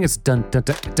syncopated thing. It's dun dun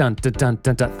dun dun dun dun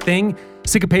dun, dun thing.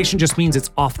 Syncopation just means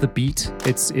it's off the beat.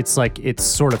 It's like it's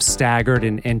sort of staggered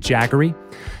and jaggery.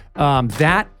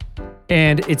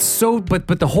 And it's so, but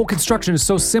the whole construction is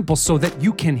so simple so that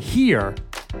you can hear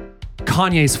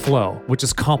Kanye's flow, which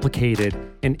is complicated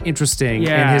and interesting,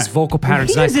 and his vocal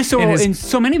patterns. He does this in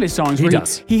so many of his songs. He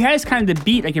does. He has kind of the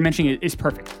beat, like you're mentioning, is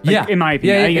perfect. Like, in my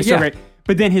opinion, Yeah, I think it's so great.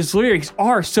 But then his lyrics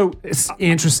are so It's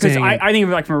interesting. I think of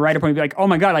it like from a writer point of view, like, oh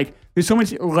my god, like there's so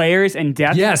much layers and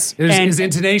depth. Yes, and his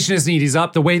intonation is neat. He's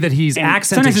up the way that he's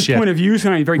accenting sometimes his shit. point of view is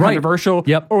sometimes very controversial,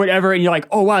 or whatever, and you're like,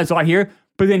 oh wow, there's a lot here.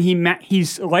 But then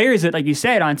he's layers it, like you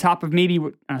said, on top of maybe,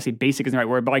 I don't say basic isn't the right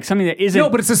word, but like something that isn't. No,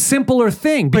 but it's a simpler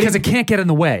thing because it can't get in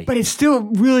the way. But it's still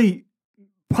really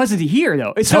pleasant to hear,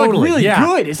 though. It's totally, still like really yeah.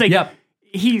 good. It's like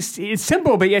it's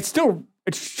simple, but yet still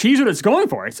achieves what it's going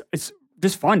for. It's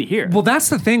just fun to hear. Well, that's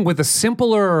the thing with a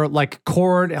simpler like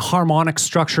chord harmonic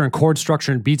structure and chord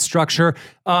structure and beat structure.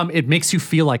 It makes you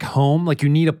feel like home. Like you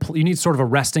need sort of a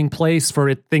resting place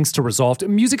for things to resolve.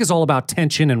 Music is all about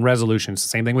tension and resolution. It's the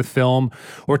same thing with film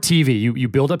or TV. You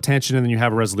build up tension and then you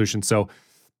have a resolution. So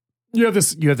you have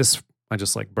this. I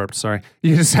just like burped. Sorry.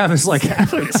 You just have this like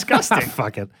disgusting.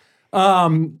 Fuck it.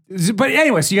 But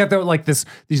anyway, so you got this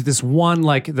one,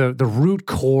 like the root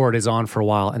chord is on for a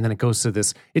while, and then it goes to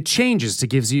this. It changes to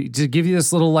give you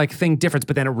this little like thing difference,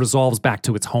 but then it resolves back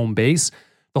to its home base.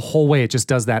 The whole way, it just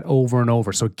does that over and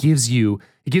over. So it gives you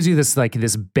this like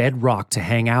this bedrock to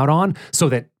hang out on, so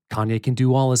that Kanye can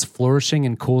do all his flourishing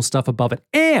and cool stuff above it.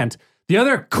 And the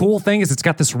other cool thing is it's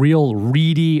got this real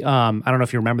reedy, I don't know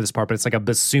if you remember this part, but it's like a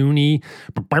bassoony,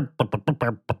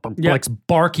 like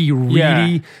barky,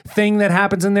 reedy thing that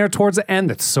happens in there towards the end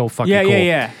that's so fucking cool.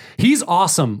 Yeah. He's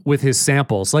awesome with his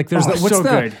samples. Like there's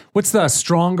good. What's the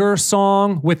Stronger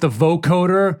song with the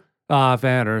vocoder?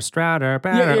 Vander, Stratter,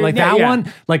 Banner, that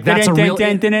one. Like that's a real,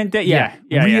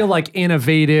 real like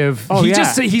innovative.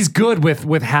 He's good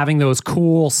with having those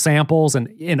cool samples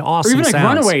and awesome. Or even like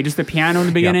sounds. Runaway, just the piano in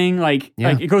the beginning. Like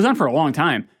it goes on for a long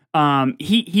time.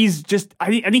 He's just. I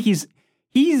think he's.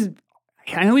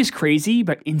 I know he's crazy,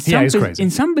 but in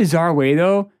some bizarre way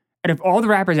though, out of all the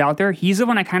rappers out there, he's the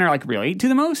one I kind of like relate to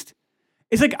the most.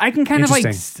 It's like I can kind of like,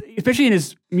 especially in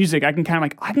his music, I can kind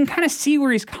of see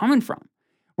where he's coming from.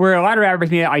 Where a lot of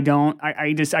rappers, I don't.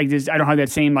 I don't have that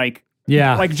same like.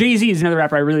 Yeah. Like Jay-Z is another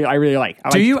rapper I really like.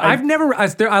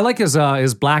 I like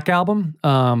his Black album,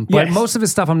 but most of his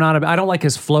stuff I don't like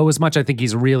his flow as much. I think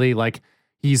he's really like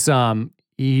he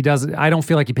does. I don't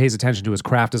feel like he pays attention to his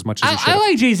craft as much as he should. I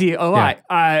like Jay-Z a lot,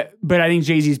 but I think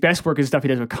Jay-Z's best work is stuff he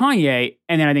does with Kanye,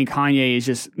 and then I think Kanye is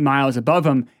just miles above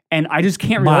him. And I just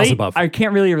can't relate. I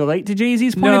can't really relate to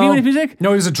Jay-Z's point of view in his music. No,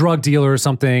 he was a drug dealer or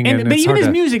something. But even his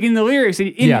music and the lyrics,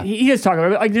 he does talk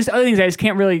about it. Like just other things I just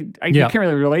can't really, can't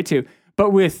really relate to.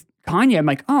 But with Kanye, I'm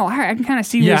like, oh, all right, I can kind of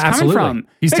see where he's coming from.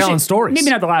 He's telling stories. Maybe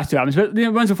not the last 2 albums, but the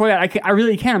ones before that, I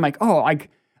really can. I'm like, oh,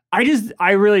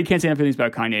 I really can't say enough things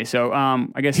about Kanye. So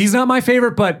I guess he's not my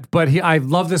favorite, but I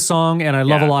love this song and I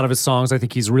love a lot of his songs. I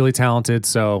think he's really talented.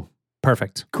 So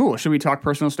perfect. Cool. Should we talk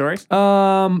personal stories?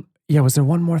 Yeah, was there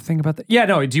one more thing about that? Yeah,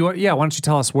 no. Why don't you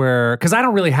tell us where? Because I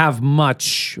don't really have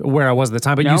much where I was at the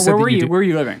time. But you said where were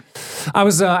you living? I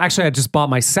was I just bought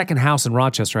my second house in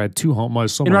Rochester. I had 2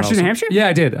 homes. In Rochester, New Hampshire? Yeah,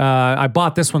 I did. I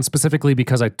bought this one specifically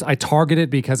because I targeted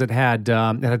because it had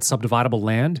subdividable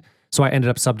land. So I ended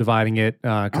up subdividing it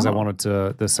because I wanted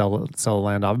to sell the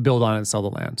land off, build on it and sell the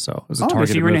land. So it was a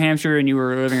targeted so you were in move. New Hampshire and you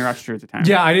were living in Rochester at the time.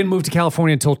 Yeah, I didn't move to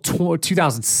California until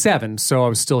 2007, so I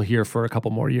was still here for a couple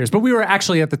more years. But we were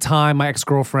actually at the time, my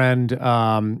ex-girlfriend,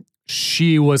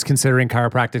 she was considering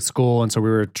chiropractic school, and so we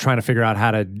were trying to figure out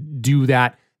how to do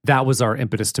that. That was our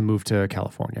impetus to move to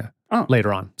California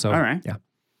later on. So, all right. Yeah.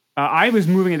 I was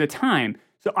moving at the time.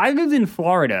 So I lived in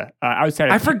Florida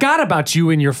outside. I forgot about you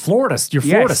in your Florida stint.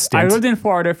 I lived in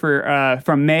Florida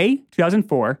from May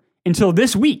 2004 until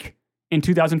this week in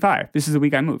 2005. This is the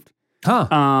week I moved.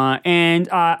 And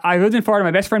I lived in Florida. My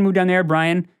best friend moved down there,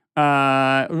 Brian.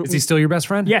 Is he still your best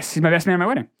friend? Yes, he's my best man at my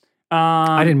wedding.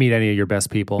 I didn't meet any of your best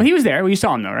people. Well, he was there. Well, you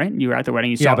saw him though, right? You were at the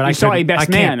wedding. You saw, but you saw a best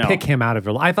I man can't though. pick him out of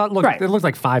your life. I thought, look, Right. it looked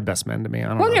like 5 best men to me. I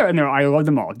don't Well, know. no, I love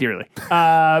them all dearly.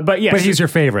 But yes, But he's your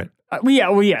favorite.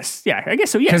 well, yes, yeah, I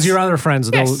guess so. Yes, Because your other friends,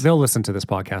 Yes. they'll listen to this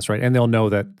podcast, right? And they'll know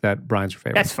that Brian's your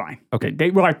favorite. That's fine. Okay.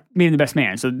 I made him the best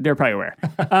man, so they're probably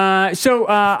aware. So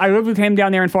I lived with him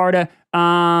down there in Florida,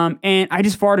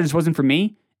 and Florida just wasn't for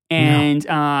me. And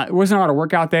it wasn't a lot of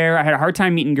work out there. I had a hard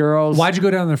time meeting girls. Why'd you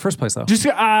go down in the first place, though? Just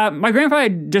my grandfather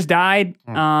had just died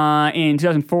in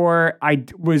 2004.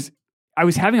 I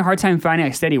was having a hard time finding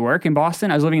like steady work in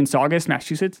Boston. I was living in Saugus,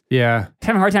 Massachusetts. Yeah. I was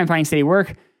having a hard time finding steady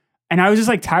work. And I was just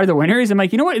like tired of the winters. I'm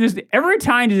like, you know what? There's ever a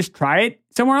time to just try it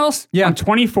somewhere else. Yeah. I'm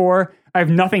 24. I have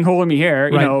nothing holding me here.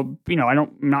 Right. I'm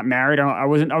not married. I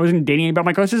wasn't dating anybody. I'm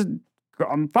like, let's just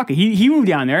fuck it. He moved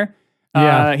down there.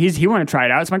 Yeah. He wanted to try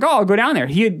it out. So I'm like, I'll go down there.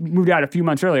 He had moved out a few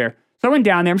months earlier. So I went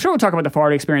down there. I'm sure we'll talk about the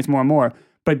Florida experience more and more.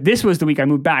 But this was the week I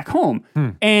moved back home.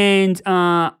 And Did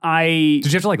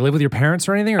you have to like live with your parents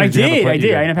or anything? Or I you have a did. place- I you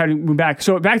did. I ended up having to move back.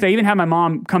 So in fact, I even had my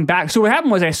mom come back. So what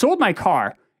happened was I sold my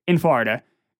car in Florida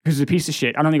because it's a piece of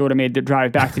shit. I don't think I would have made the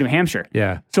drive back to New Hampshire.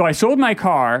 Yeah. So I sold my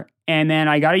car and then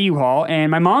I got a U-Haul and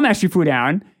my mom actually flew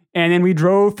down and then we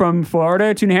drove from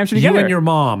Florida to New Hampshire together. You and your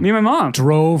mom Me and my mom.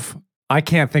 drove. I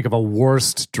can't think of a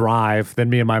worse drive than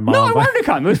me and my mom. No, I wanted to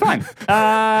come. It was fun.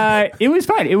 It was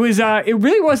fun. It was. It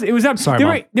really was. It was up. Sorry, there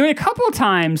Mom. were a couple of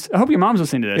times. I hope your mom's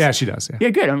listening to this. Yeah, she does. Yeah. Yeah,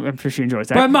 good. I'm sure she enjoys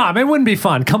that. But Mom, it wouldn't be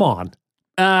fun. Come on.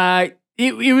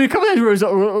 It was a couple of times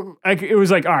where it was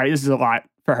like, all right, this is a lot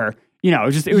for her. It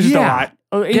was just a Yeah.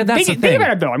 lot. Yeah, that's the Think thing.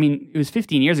 about it though. I mean, it was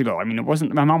 15 years ago. I mean,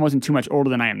 my mom wasn't too much older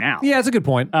than I am now. Yeah, that's a good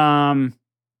point.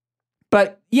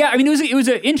 But yeah, I mean, it was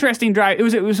an interesting drive.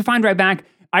 It was a fine drive back.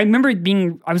 I remember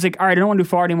I was like, all right, I don't want to do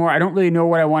Florida anymore. I don't really know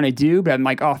what I want to do, but I'm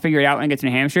like, I'll figure it out when I get to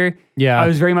New Hampshire. Yeah. I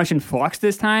was very much in flux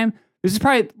this time. This is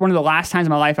probably one of the last times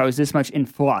in my life I was this much in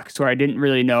flux where I didn't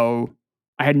really know.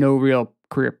 I had no real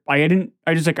career. I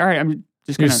just like, all right, I'm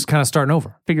just You're going just to kind of starting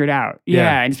over. figure it out. Yeah.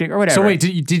 Yeah. And just or whatever. So wait,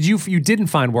 did you didn't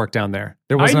find work down there?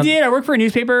 There I wasn't. did. I worked for a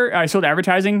newspaper. I sold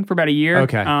advertising for about a year.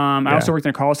 Okay. I also worked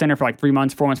in a call center for like 3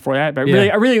 months, 4 months before that. But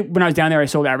Yeah. really, when I was down there, I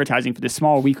sold advertising for this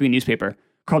small weekly newspaper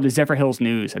called the Zephyr Hills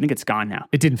News. I think it's gone now.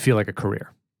 It didn't feel like a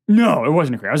career. No, it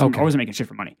wasn't a career. I Okay. wasn't making shit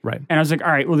for money. Right. And I was like,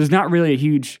 all right, well, there's not really a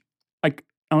huge, like,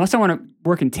 unless I want to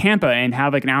work in Tampa and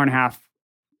have like an hour and a half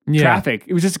Yeah. traffic.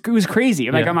 It was crazy.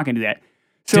 I'm like, Yeah. I'm not going to do that.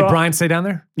 So, Did Brian stay down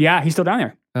there? yeah, he's still down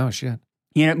there. Oh shit.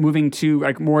 He ended up moving to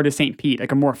like more to St. Pete,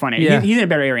 like a more fun area. Yeah. He's in a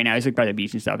better area now. He's like by the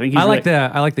beach and stuff. I think he's I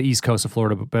like the East Coast of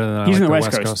Florida better than He's I in like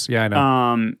the the West Coast. Yeah, I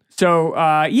know.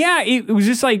 It was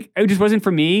just like, it just wasn't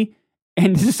for me.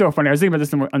 And this is so funny. I was thinking about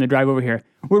this on the drive over here.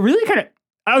 We're really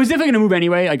I was definitely going to move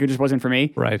anyway. Like it just wasn't for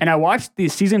me. Right. And I watched the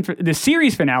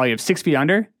series finale of 6 Feet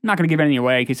Under. I'm not going to give anything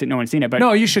away in case no one's seen it. But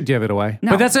No, you should give it away.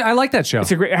 No. But I like that show.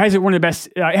 it has one of the best.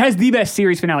 It has the best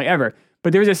series finale ever.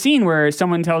 But there's a scene where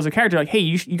someone tells a character like, "Hey,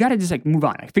 you got to just like move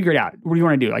on, like figure it out. What do you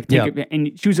want to do? Like take it."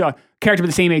 And she was a character with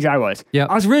the same age I was. Yeah.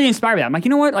 I was really inspired by that. I'm like, you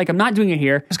know what? Like I'm not doing it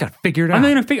here. Just gotta figure it out.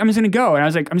 I'm just gonna go. And I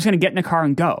was like, I'm just gonna get in the car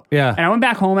and go. Yeah. And I went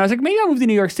back home. And I was like, maybe I'll move to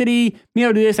New York City. Maybe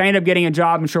I'll do this. I ended up getting a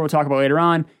job. I'm sure we'll talk about later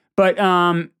on. But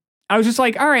I was just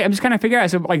like, all right, I'm just kind of figure out.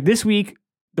 So like this week,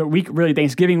 the week really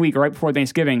Thanksgiving week, or right before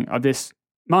Thanksgiving of this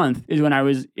month, is when I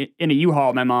was in a U-Haul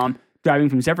with my mom driving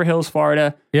from Zephyr Hills,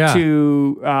 Florida, Yeah.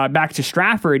 to back to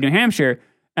Stratford, New Hampshire.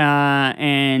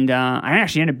 And I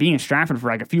actually ended up being in Stratford for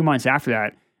like a few months after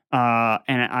that.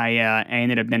 And I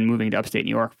ended up then moving to upstate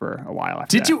New York for a while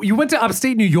after Did that. you went to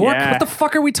upstate New York? Yeah. What the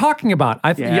fuck are we talking about?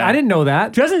 I Yeah. didn't know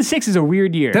that. 2006 is a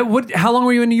weird year. How long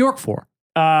were you in New York for?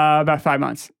 About 5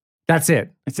 months. That's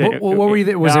it. That's it. What were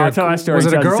you? Was I'll it? tell that story Was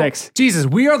in it a girl? 2006. Jesus,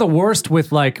 we are the worst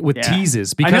with Yeah.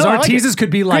 teases I because know, I our like teases it. could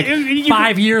be like You-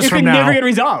 5 years it from could now. never get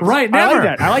resolved. Right, I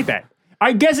never. like that.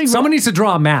 I guess Someone needs to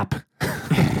draw a map.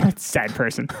 sad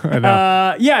person. I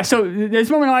know. Yeah. So this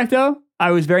moment in life, though,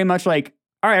 I was very much like,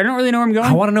 all right, I don't really know where I'm going,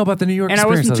 I want to know about the New York and I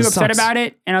experience. wasn't too though. upset This about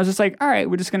it. And I was just like, all right,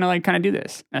 we're just gonna like kind of do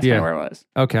this. That's Yeah. kind of where I was.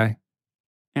 Okay.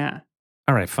 Yeah.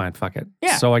 All right. Fine. Fuck it.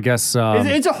 Yeah. So I guess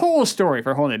It's a whole story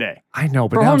for a whole other day. I know,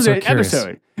 but For a now whole I'm so other curious.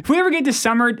 episode. If we ever get to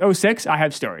summer 06, I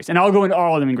have stories, and I'll go into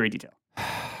all of them in great detail.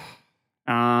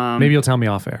 Maybe you'll tell me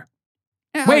off air.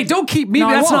 Yeah, Wait, don't keep me. No,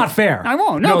 I That's won't. not fair. I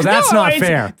won't. No, 'cause that's not it's-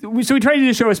 fair. So we try to do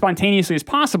the show as spontaneously as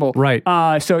possible. Right.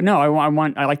 So no,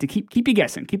 I like to keep you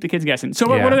guessing, keep the kids guessing.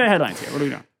 So Yeah. what are the headlines here? What are we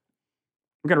doing?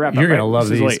 We got to wrap up. You're gonna right? love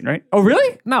this these. Is late, right? Oh,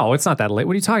 really? No, it's not that late.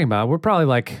 What are you talking about? We're probably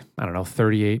like, I don't know,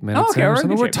 38 minutes okay, in or we're in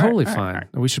something. good We're shape. All right, totally all right, fine. all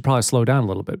right. We should probably slow down a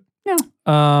little bit. No.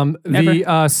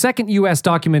 The second U.S.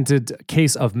 documented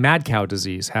case of mad cow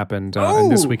disease happened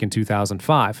this week in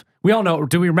 2005. We all know.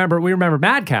 We remember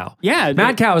mad cow. Yeah,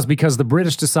 mad cow is because the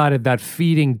British decided that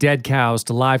feeding dead cows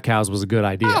to live cows was a good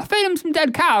idea. Oh, feed them some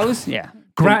dead cows. Yeah.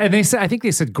 And I think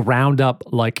they said ground up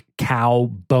like cow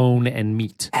bone and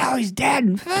meat. Oh, he's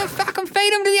dead. Fucking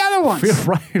feed him to the other ones.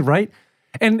 Right.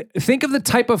 And think of the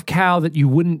type of cow that you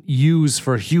wouldn't use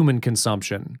for human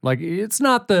consumption. Like it's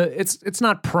not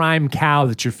prime cow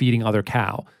that you're feeding other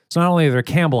cow. So not only are they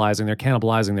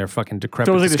cannibalizing their fucking decrepit,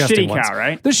 so it was like the disgusting shitty ones. cow,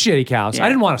 right? The shitty cows. Yeah. I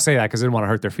didn't want to say that because I didn't want to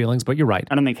hurt their feelings, but you're right.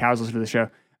 I don't think cows listen to the show.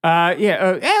 That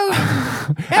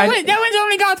one's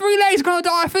only got 3 legs. Gonna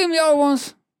die. Feed him the other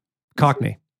ones.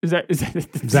 Cockney. Is that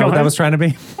what that was trying to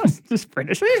be? Just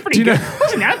British. It was pretty good.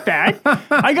 Wasn't that bad?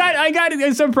 I got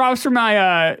some props for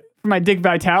my Dick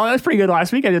Vitale. That was pretty good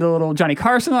last week. I did a little Johnny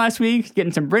Carson last week.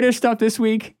 Getting some British stuff this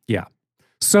week. Yeah.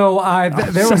 So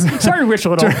there was sorry, Rich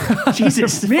Little.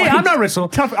 Jesus, me. I'm not Rich Little.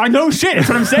 Tough. I know shit. That's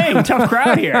what I'm saying. Tough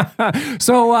crowd here.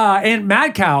 So in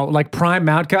mad cow, like prime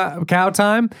mad cow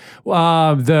time,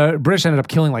 the British ended up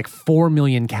killing like 4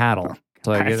 million cattle.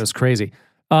 So like, it was crazy.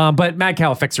 But mad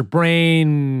cow affects your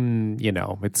brain. You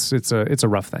know, it's a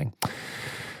rough thing.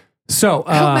 So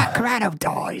Matt Corrado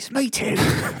dies. Me too.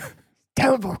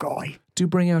 Terrible guy. Do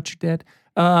bring out your dead.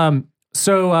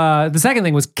 So the second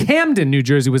thing was Camden, New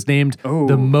Jersey, was named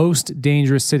the most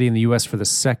dangerous city in the U.S. for the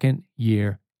second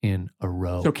year in a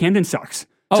row. So Camden sucks.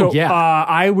 Yeah.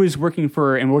 I was working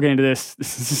for, and we'll get into this.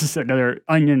 This is another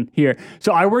onion here.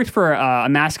 So I worked for a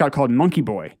mascot called Monkey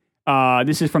Boy.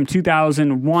 This is from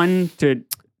 2001 from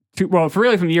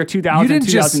the year 2000 to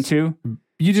 2002.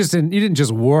 You didn't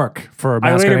just work for a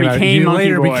mascot. I later became Monkey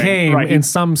later Boy. became Right. in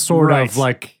some sort Right. of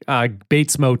like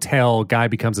Bates Motel guy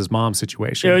becomes his mom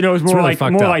situation. It was It's more really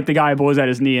fucked up. like the guy blows out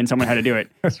his knee and someone had to do it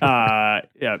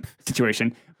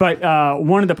situation. But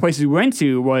one of the places we went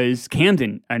to was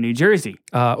Camden, New Jersey.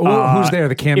 Who's there?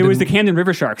 The Camden. It was the Camden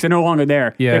River Sharks. They're no longer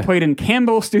there. Yeah. They played in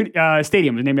Campbell Stadium.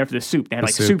 It was named after the soup. They had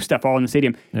soup stuff all in the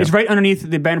stadium. Yeah. It's right underneath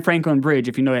the Ben Franklin Bridge,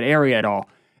 if you know that area at all.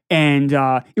 And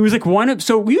it was like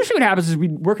so usually what happens is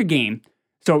we'd work a game.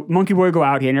 So Monkey Boy would go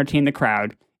out, he'd entertain the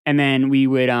crowd, and then we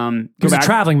would go He's back. a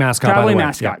traveling mascot, by the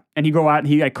way. Yeah. And he'd go out and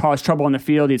he'd like cause trouble on the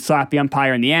field. He'd slap the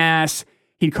umpire in the ass.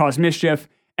 He'd cause mischief.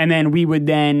 And then we would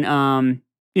then,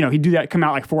 he'd do that, come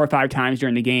out like 4 or 5 times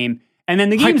during the game. And then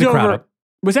the game's over.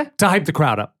 Was that? To hype the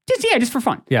crowd up. Just for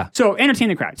fun. Yeah. So entertain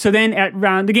the crowd. So then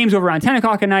the game's over around 10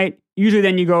 o'clock at night. Usually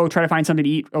then you go try to find something to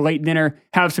eat, a late dinner,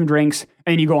 have some drinks,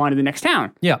 and then you go on to the next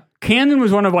town. Yeah. Camden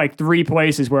was one of like 3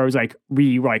 places where it was like,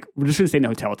 we're just going to stay in the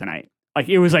hotel tonight. Like,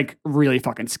 it was like really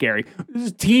fucking scary.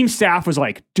 Team staff was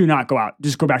like, do not go out.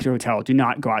 Just go back to your hotel. Do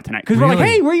not go out tonight. Because we're like,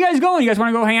 hey, where are you guys going? You guys want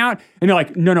to go hang out? And they're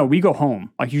like, no, we go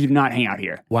home. Like, you do not hang out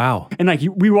here. Wow. And like,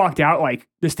 we walked out, like,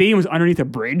 the stadium was underneath a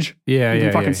bridge.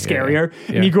 Yeah. Fucking scarier.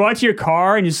 Yeah. And you go out to your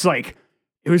car and it's like,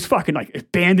 it was fucking like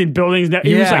abandoned buildings. It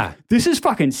was like, this is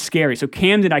fucking scary. So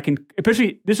Camden,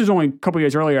 especially, this was only a couple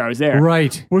years earlier I was there.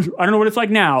 Right. I don't know what it's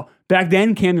like now. Back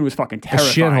then, Camden was fucking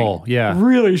terrifying. A shithole, yeah.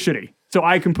 Really shitty. So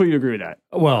I completely agree with that.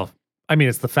 Well, I mean,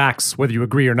 it's the facts, whether you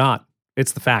agree or not.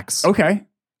 It's the facts. Okay.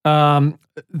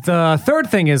 The third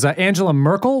thing is Angela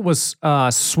Merkel was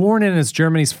sworn in as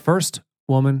Germany's first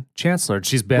woman chancellor.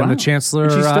 She's been the chancellor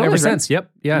ever since.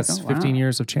 Yep. Yes. 15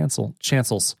 years of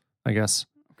chancels, I guess.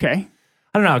 Okay.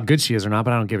 I don't know how good she is or not,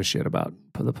 but I don't give a shit about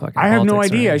the fucking I have no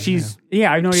idea. I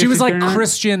have no idea. She was like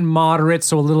Christian moderate,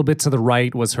 so a little bit to the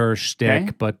right was her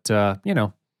shtick, but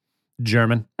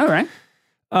German. All right.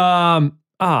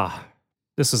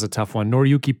 This is a tough one.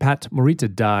 Noriyuki Pat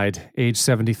Morita died, age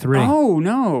 73. Oh,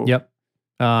 no. Yep.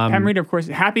 Pat Morita, of course.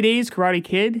 Happy Days, Karate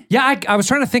Kid. Yeah, I was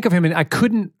trying to think of him, and I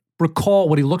couldn't recall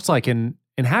what he looked like in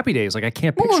Happy Days. Like, I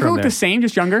can't picture him he looked there. the same,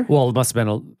 just younger. Well, it must have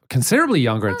been considerably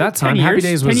younger at that time. 10 Happy years?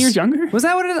 Days was 10 years younger? Was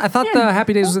that what it is? I thought the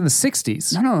Happy Days was in the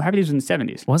 60s. No, Happy Days was in the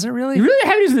 70s. Was it really? You really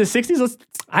Happy Days was in the 60s?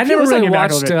 I never really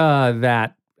watched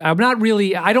that. I'm not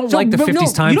really. I don't like the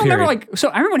 50s time you don't period. remember I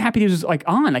remember when Happy Days was like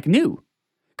on, like new.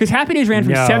 Because Happy Days ran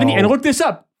from 70, and look this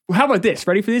up. How about this?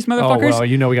 Ready for this, motherfuckers? Oh,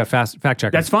 well, we got fact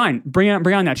checkers. That's fine. Bring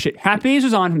on that shit. Happy Days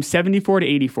was on from 74 to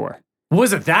 84.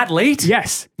 Was it that late?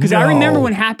 Yes. Because I remember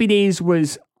when Happy Days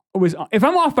was, if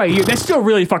I'm off by a year, that's still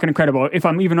really fucking incredible. If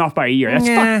I'm even off by a year,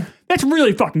 that's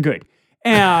really fucking good.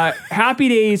 Happy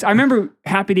Days, I remember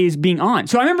Happy Days being on.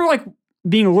 So I remember like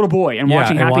being a little boy and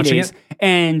watching Happy Days.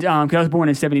 And because I was born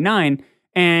in 79.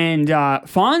 And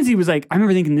Fonzie was like, I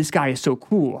remember thinking this guy is so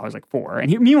cool. I was like 4.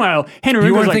 And meanwhile, Henry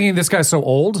You was weren't like, thinking this guy's so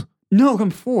old? no,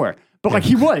 I'm 4. But like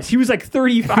he was like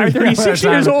 35, 36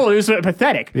 years old. It was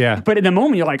pathetic. Yeah. But in the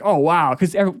moment, you're like, oh wow,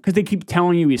 because they keep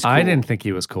telling you he's cool. I didn't think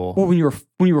he was cool. Well, when you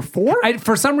were 4?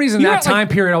 For some reason, You that were, like- time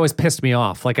period always pissed me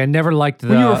off. Like I never liked the.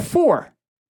 When you were 4.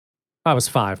 I was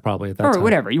 5 probably at that Or time.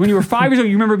 whatever. When you were 5 years old,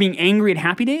 you remember being angry at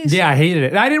Happy Days? Yeah, I hated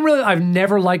it. I've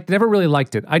never really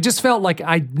liked it. I just felt like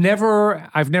I've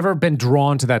never been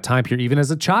drawn to that time period, even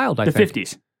as a child. I The think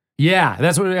 50s. Yeah,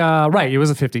 that's what. Right, it was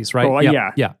the 50s, right? Well,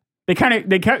 Yep, yeah.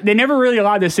 They never really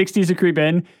allowed the 60s to creep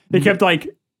in. They kept like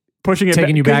pushing it,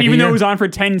 Taking you 'cause back a even though year? it was on for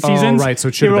 10 seasons. right, so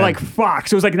it they should've were been. like, fuck.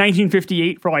 So it was like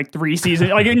 1958 for like 3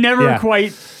 seasons. Like it never Yeah.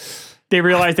 quite. They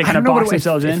realized they kind of boxed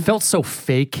themselves in. It felt so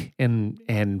fake and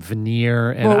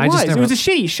veneer, and Well, I just it never. was a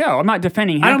shitty show. I'm not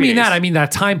defending. I don't Happy mean Days. that. I mean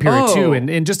that time period Oh. too,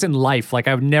 and just in life. Like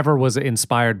I never was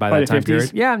inspired by that the time 50s?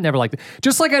 period. Yeah, I've never liked it.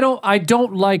 Just like I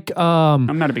don't like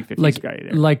I'm not a big 50s guy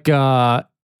either. like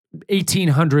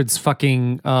 1800s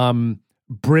fucking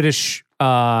British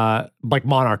like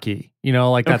monarchy. You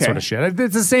know, like that Okay. sort of shit.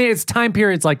 It's the same. It's time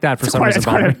periods like that for some reason. It's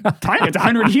quite bother me. a time. It's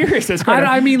 100 years. That's quite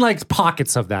I mean, like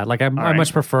pockets of that. Like I right.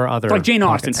 much prefer other. like Jane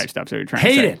Austen pockets. type stuff. So you're trying Hate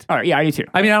to say. it. All right, yeah, I do too.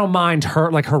 I mean, I don't mind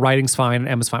her. Like her writing's fine,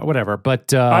 Emma's fine, whatever.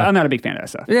 But I'm not a big fan of that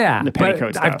stuff. yeah, the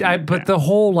petticoat but stuff. but the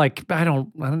whole like I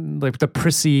don't like the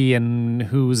prissy and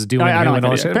who's doing I who don't and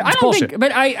like all that that shit. either. But I It's don't bullshit. think.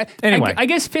 But Anyway. I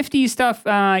guess 50s stuff.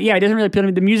 Yeah, it doesn't really appeal to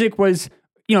me. The music was,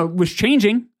 was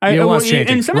chinging. It was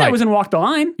changing, and some of right. that was in Walk the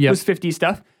Line. Yep. Was 50s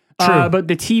stuff. True. But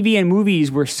the TV and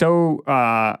movies were so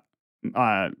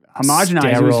homogenized.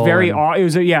 It was Sterile very and odd. It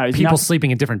was People sleeping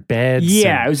in different beds.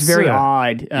 Yeah, and- it was very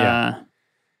odd. Yeah.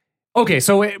 Okay,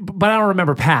 so but I don't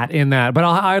remember Pat in that. But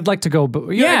I'd like to go. But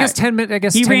yeah, I Yeah. guess 10 minutes. I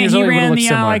guess He 10 years ran earlier would the look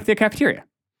similar. like the cafeteria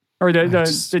or the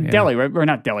just- yeah. deli, right? Or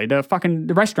not deli, the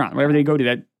restaurant, wherever they go to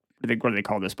that. What do they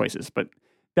call those places? But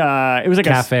it was like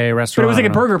Cafe, but restaurant. it was like I a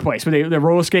don't know. burger place where the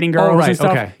roller skating girls right, and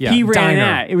stuff. okay, yeah. He ran Diner.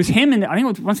 that. It was him and I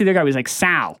think once the other guy was like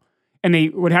Sal. And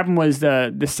what happened was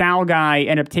the Sal guy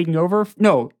ended up taking over.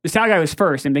 No, the Sal guy was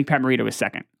first, and Big Pat Morita was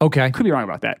second. Okay. Could be wrong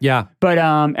about that. Yeah. But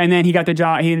and then he got the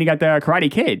job. He got the Karate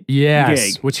Kid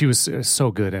Yes, gig. which he was so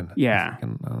good in. Yeah.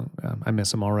 I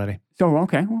miss him already. So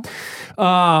okay,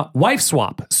 well, Wife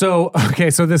swap. So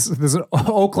so this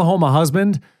Oklahoma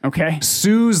husband okay.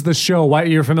 sues the show.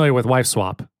 You're familiar with Wife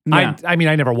Swap? Yeah. I mean,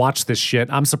 I never watched this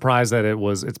shit. I'm surprised that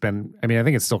it's been. I mean, I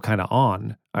think it's still kind of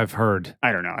on. I've heard.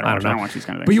 I don't know. I don't watch these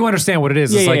kind of things. But you understand what it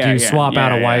is. It's like you swap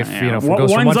out a wife, you know, goes from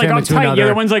one's one like family to uptight, another. the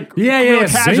other one's like real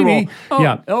casual. zany. Oh,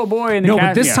 Yeah. Oh boy. And No,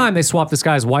 but this time they swapped this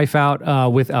guy's wife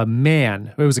out with a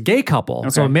man. It was a gay couple.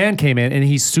 So Okay. a man came in and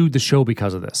he sued the show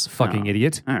because of this. Fucking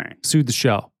idiot. All right. Sued the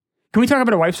show. Can we talk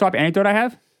about a wife swap anecdote I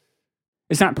have?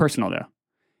 It's not personal though.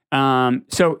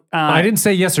 I didn't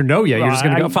say yes or no yet. You're just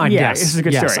going to go. Fine. Yeah, yes. this is a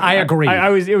good yes, story. I agree.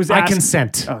 It was I asked-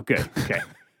 consent. Oh, good. Okay.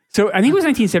 So I think it was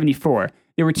 1974.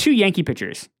 There were 2 Yankee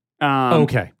pitchers.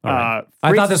 Okay. All right. I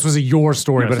Fritz- thought this was your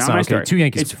story, No, but it's not. my Okay. story. 2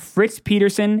 Yankees. It's Fritz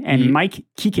Peterson and Mike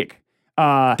Kekik.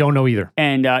 Don't know either.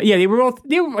 And yeah, they were both.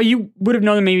 You would have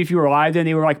known them maybe if you were alive. Then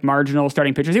they were like marginal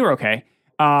starting pitchers. They were okay.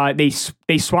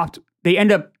 They swapped. They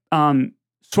end up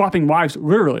swapping wives.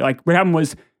 Literally, like what happened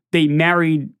was they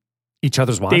married. Each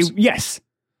other's wives. Yes,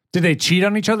 Did they cheat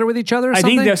on each other with each other? Or I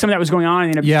something? think that some of that was going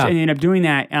on. And Yeah. they ended up doing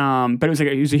that. But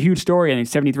it was a huge story. I think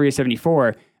 73 or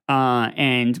 74.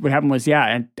 And what happened was, yeah,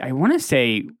 and I want to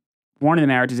say one of the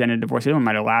marriages ended in divorce. The other one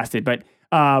might have lasted, but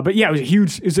yeah, it was a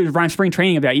huge. It was around spring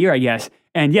training of that year, I guess.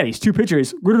 And yeah, these 2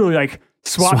 pitchers literally like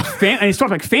swapped and they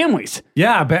swapped like families.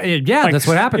 Yeah, but yeah, Like, that's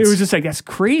what happens. It was just like that's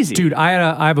crazy, Dude,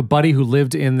 I have a buddy who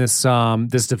lived in this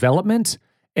this development,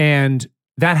 and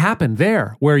that happened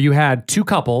there, where you had 2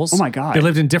 couples. Oh my God. They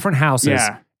lived in different houses,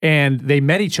 Yeah. and they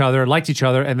met each other, liked each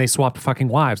other, and they swapped fucking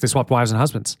wives. They swapped wives and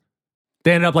husbands.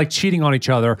 They ended up like cheating on each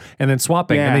other and then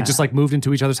swapping, and they Yeah. just like moved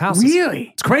into each other's houses. Really?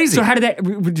 It's crazy. So how did that?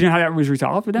 Do you know how that was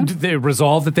resolved with them? They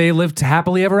resolved that they lived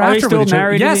happily ever Are they after still with each other.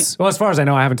 married? Yes. Well, as far as I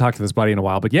know, I haven't talked to this buddy in a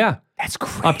while, but yeah, That's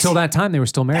crazy. up till that time, they were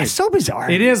still married. that's so bizarre.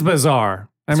 It is bizarre.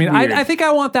 I mean, weird. I think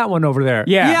I want that one over there.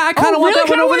 Yeah. Yeah, I kind of want that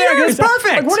one over there. 'Cause it's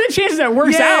perfect. Like, what are the chances that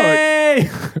works out? Yay!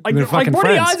 Like, They're like fucking what are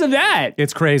the friends. odds of that?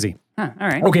 It's crazy. Huh, all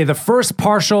right. Okay, the first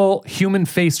partial human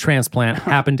face transplant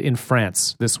happened in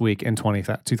France this week in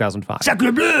 2005.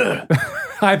 Sacre bleu.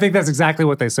 I think that's exactly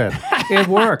what they said. It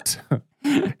worked.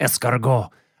 Escargot.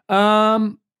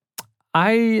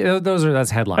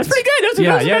 That's headlines. That's pretty good. those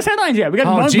are the best headlines yet. We got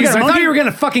Oh, we jeez. got a I thought monkey, you were going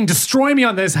to fucking destroy me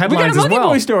on this we got headlines a as Monkey well.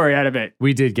 Boy story out of it.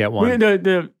 We did get one.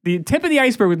 The tip of the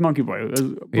iceberg with Monkey Boy.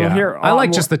 I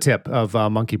like just the tip of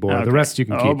Monkey Boy. Okay. The rest you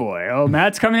can keep. Oh boy. Oh,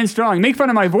 Matt's coming in strong. You make fun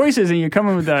of my voices and you come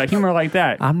in with humor like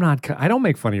that. I don't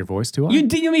make fun of your voice, do I?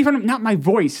 You make fun of not my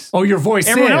voice. Oh, your voice.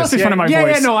 Everyone else makes fun of my voice.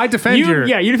 Yeah, no, I defend your.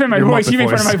 Yeah, you defend my your voice. Muppet You make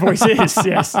fun of my voices.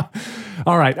 Yes.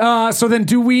 All right. So then,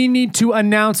 do we need to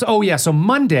announce? Oh yeah. So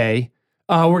Monday,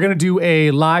 we're gonna do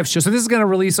a live show. So this is gonna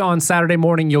release on Saturday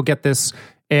morning. You'll get this.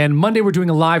 And Monday we're doing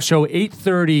a live show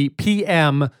 8:30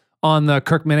 p.m. on the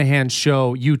Kirk Minahan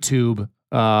Show YouTube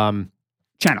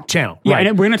channel. Yeah, right.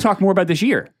 and we're going to talk more about this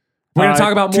year. We're going to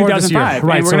talk about more this year. 2005.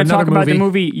 Right. And we're So going to talk another about the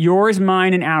movie Yours,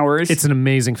 Mine, and Ours. It's an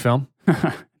amazing film. I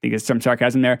think there's some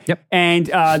sarcasm there. Yep. And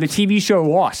the TV show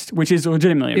Lost, which is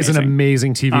legitimately amazing. It's an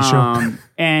amazing TV show.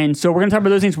 And so we're going to talk about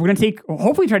those things. We're going to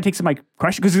hopefully try to take some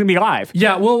questions because it's going to be live.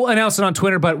 Yeah, we'll announce it on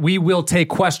Twitter, but we will take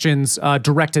questions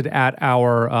directed at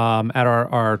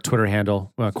our Twitter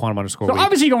handle, Quantum _ So week.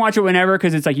 obviously you can watch it whenever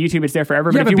because it's like YouTube, it's there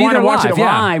forever. But Yeah, if but you be want to there watch it live,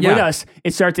 yeah, live yeah. with us,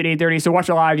 it starts at 8:30. So watch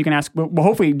it live. You can ask. We'll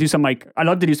hopefully do some I'd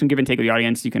love to do some give and take with the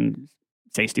audience. You can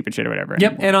say stupid shit or whatever.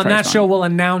 Yep, and on that show we'll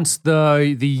announce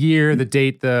the year, the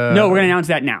date, No, we're going to announce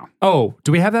that now. Oh,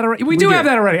 do we have that already? We do have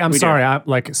that already. I'm We do. sorry.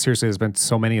 Seriously, there's been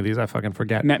so many of these, I fucking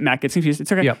forget. Matt gets confused.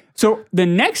 It's okay. Yep. So the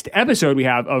next episode we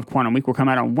have of Quantum Week will come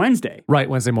out on Wednesday. Right,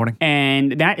 Wednesday morning.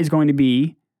 And that is going to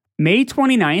be May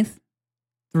 29th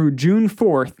through June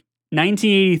 4th,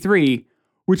 1983,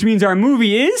 which means our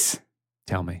movie is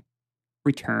Tell me.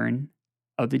 Return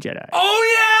of the Jedi.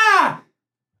 Oh, yeah!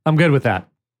 I'm good with that.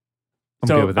 I'm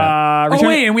good with that.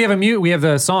 And we have we have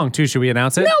the song too. Should we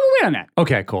announce it? No, we'll wait on that.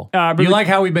 Okay, cool. But You like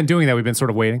how we've been doing that? We've been sort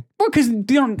of waiting. Well, because you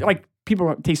don't like people.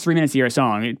 It takes 3 minutes to hear a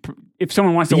song. If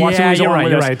someone wants to watch Yeah, it, you're along right,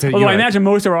 with you're us. right, you're Although I right. imagine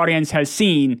most of our audience has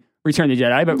seen Return of the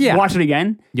Jedi, but Yeah. watch it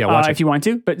again. Yeah, watch it. If you want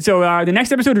to. But so the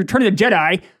next episode, Return of the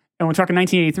Jedi, and we're talking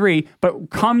 1983. But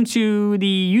come to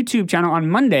the YouTube channel on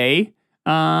Monday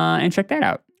and check that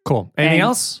out. Cool. Anything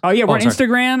else? Oh yeah, we're on sorry.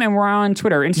 Instagram and we're on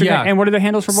Twitter. Instagram Yeah. and what are the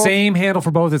handles for both? Same handle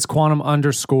for both. It's Quantum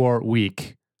 _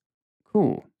 week.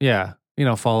 Cool. Yeah.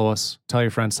 Follow us. Tell your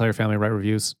friends. Tell your family. Write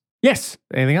reviews. Yes,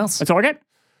 Anything else? that's all I get.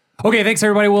 Okay. Thanks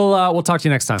everybody. We'll talk to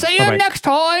you next time. See you Bye-bye. next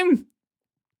time.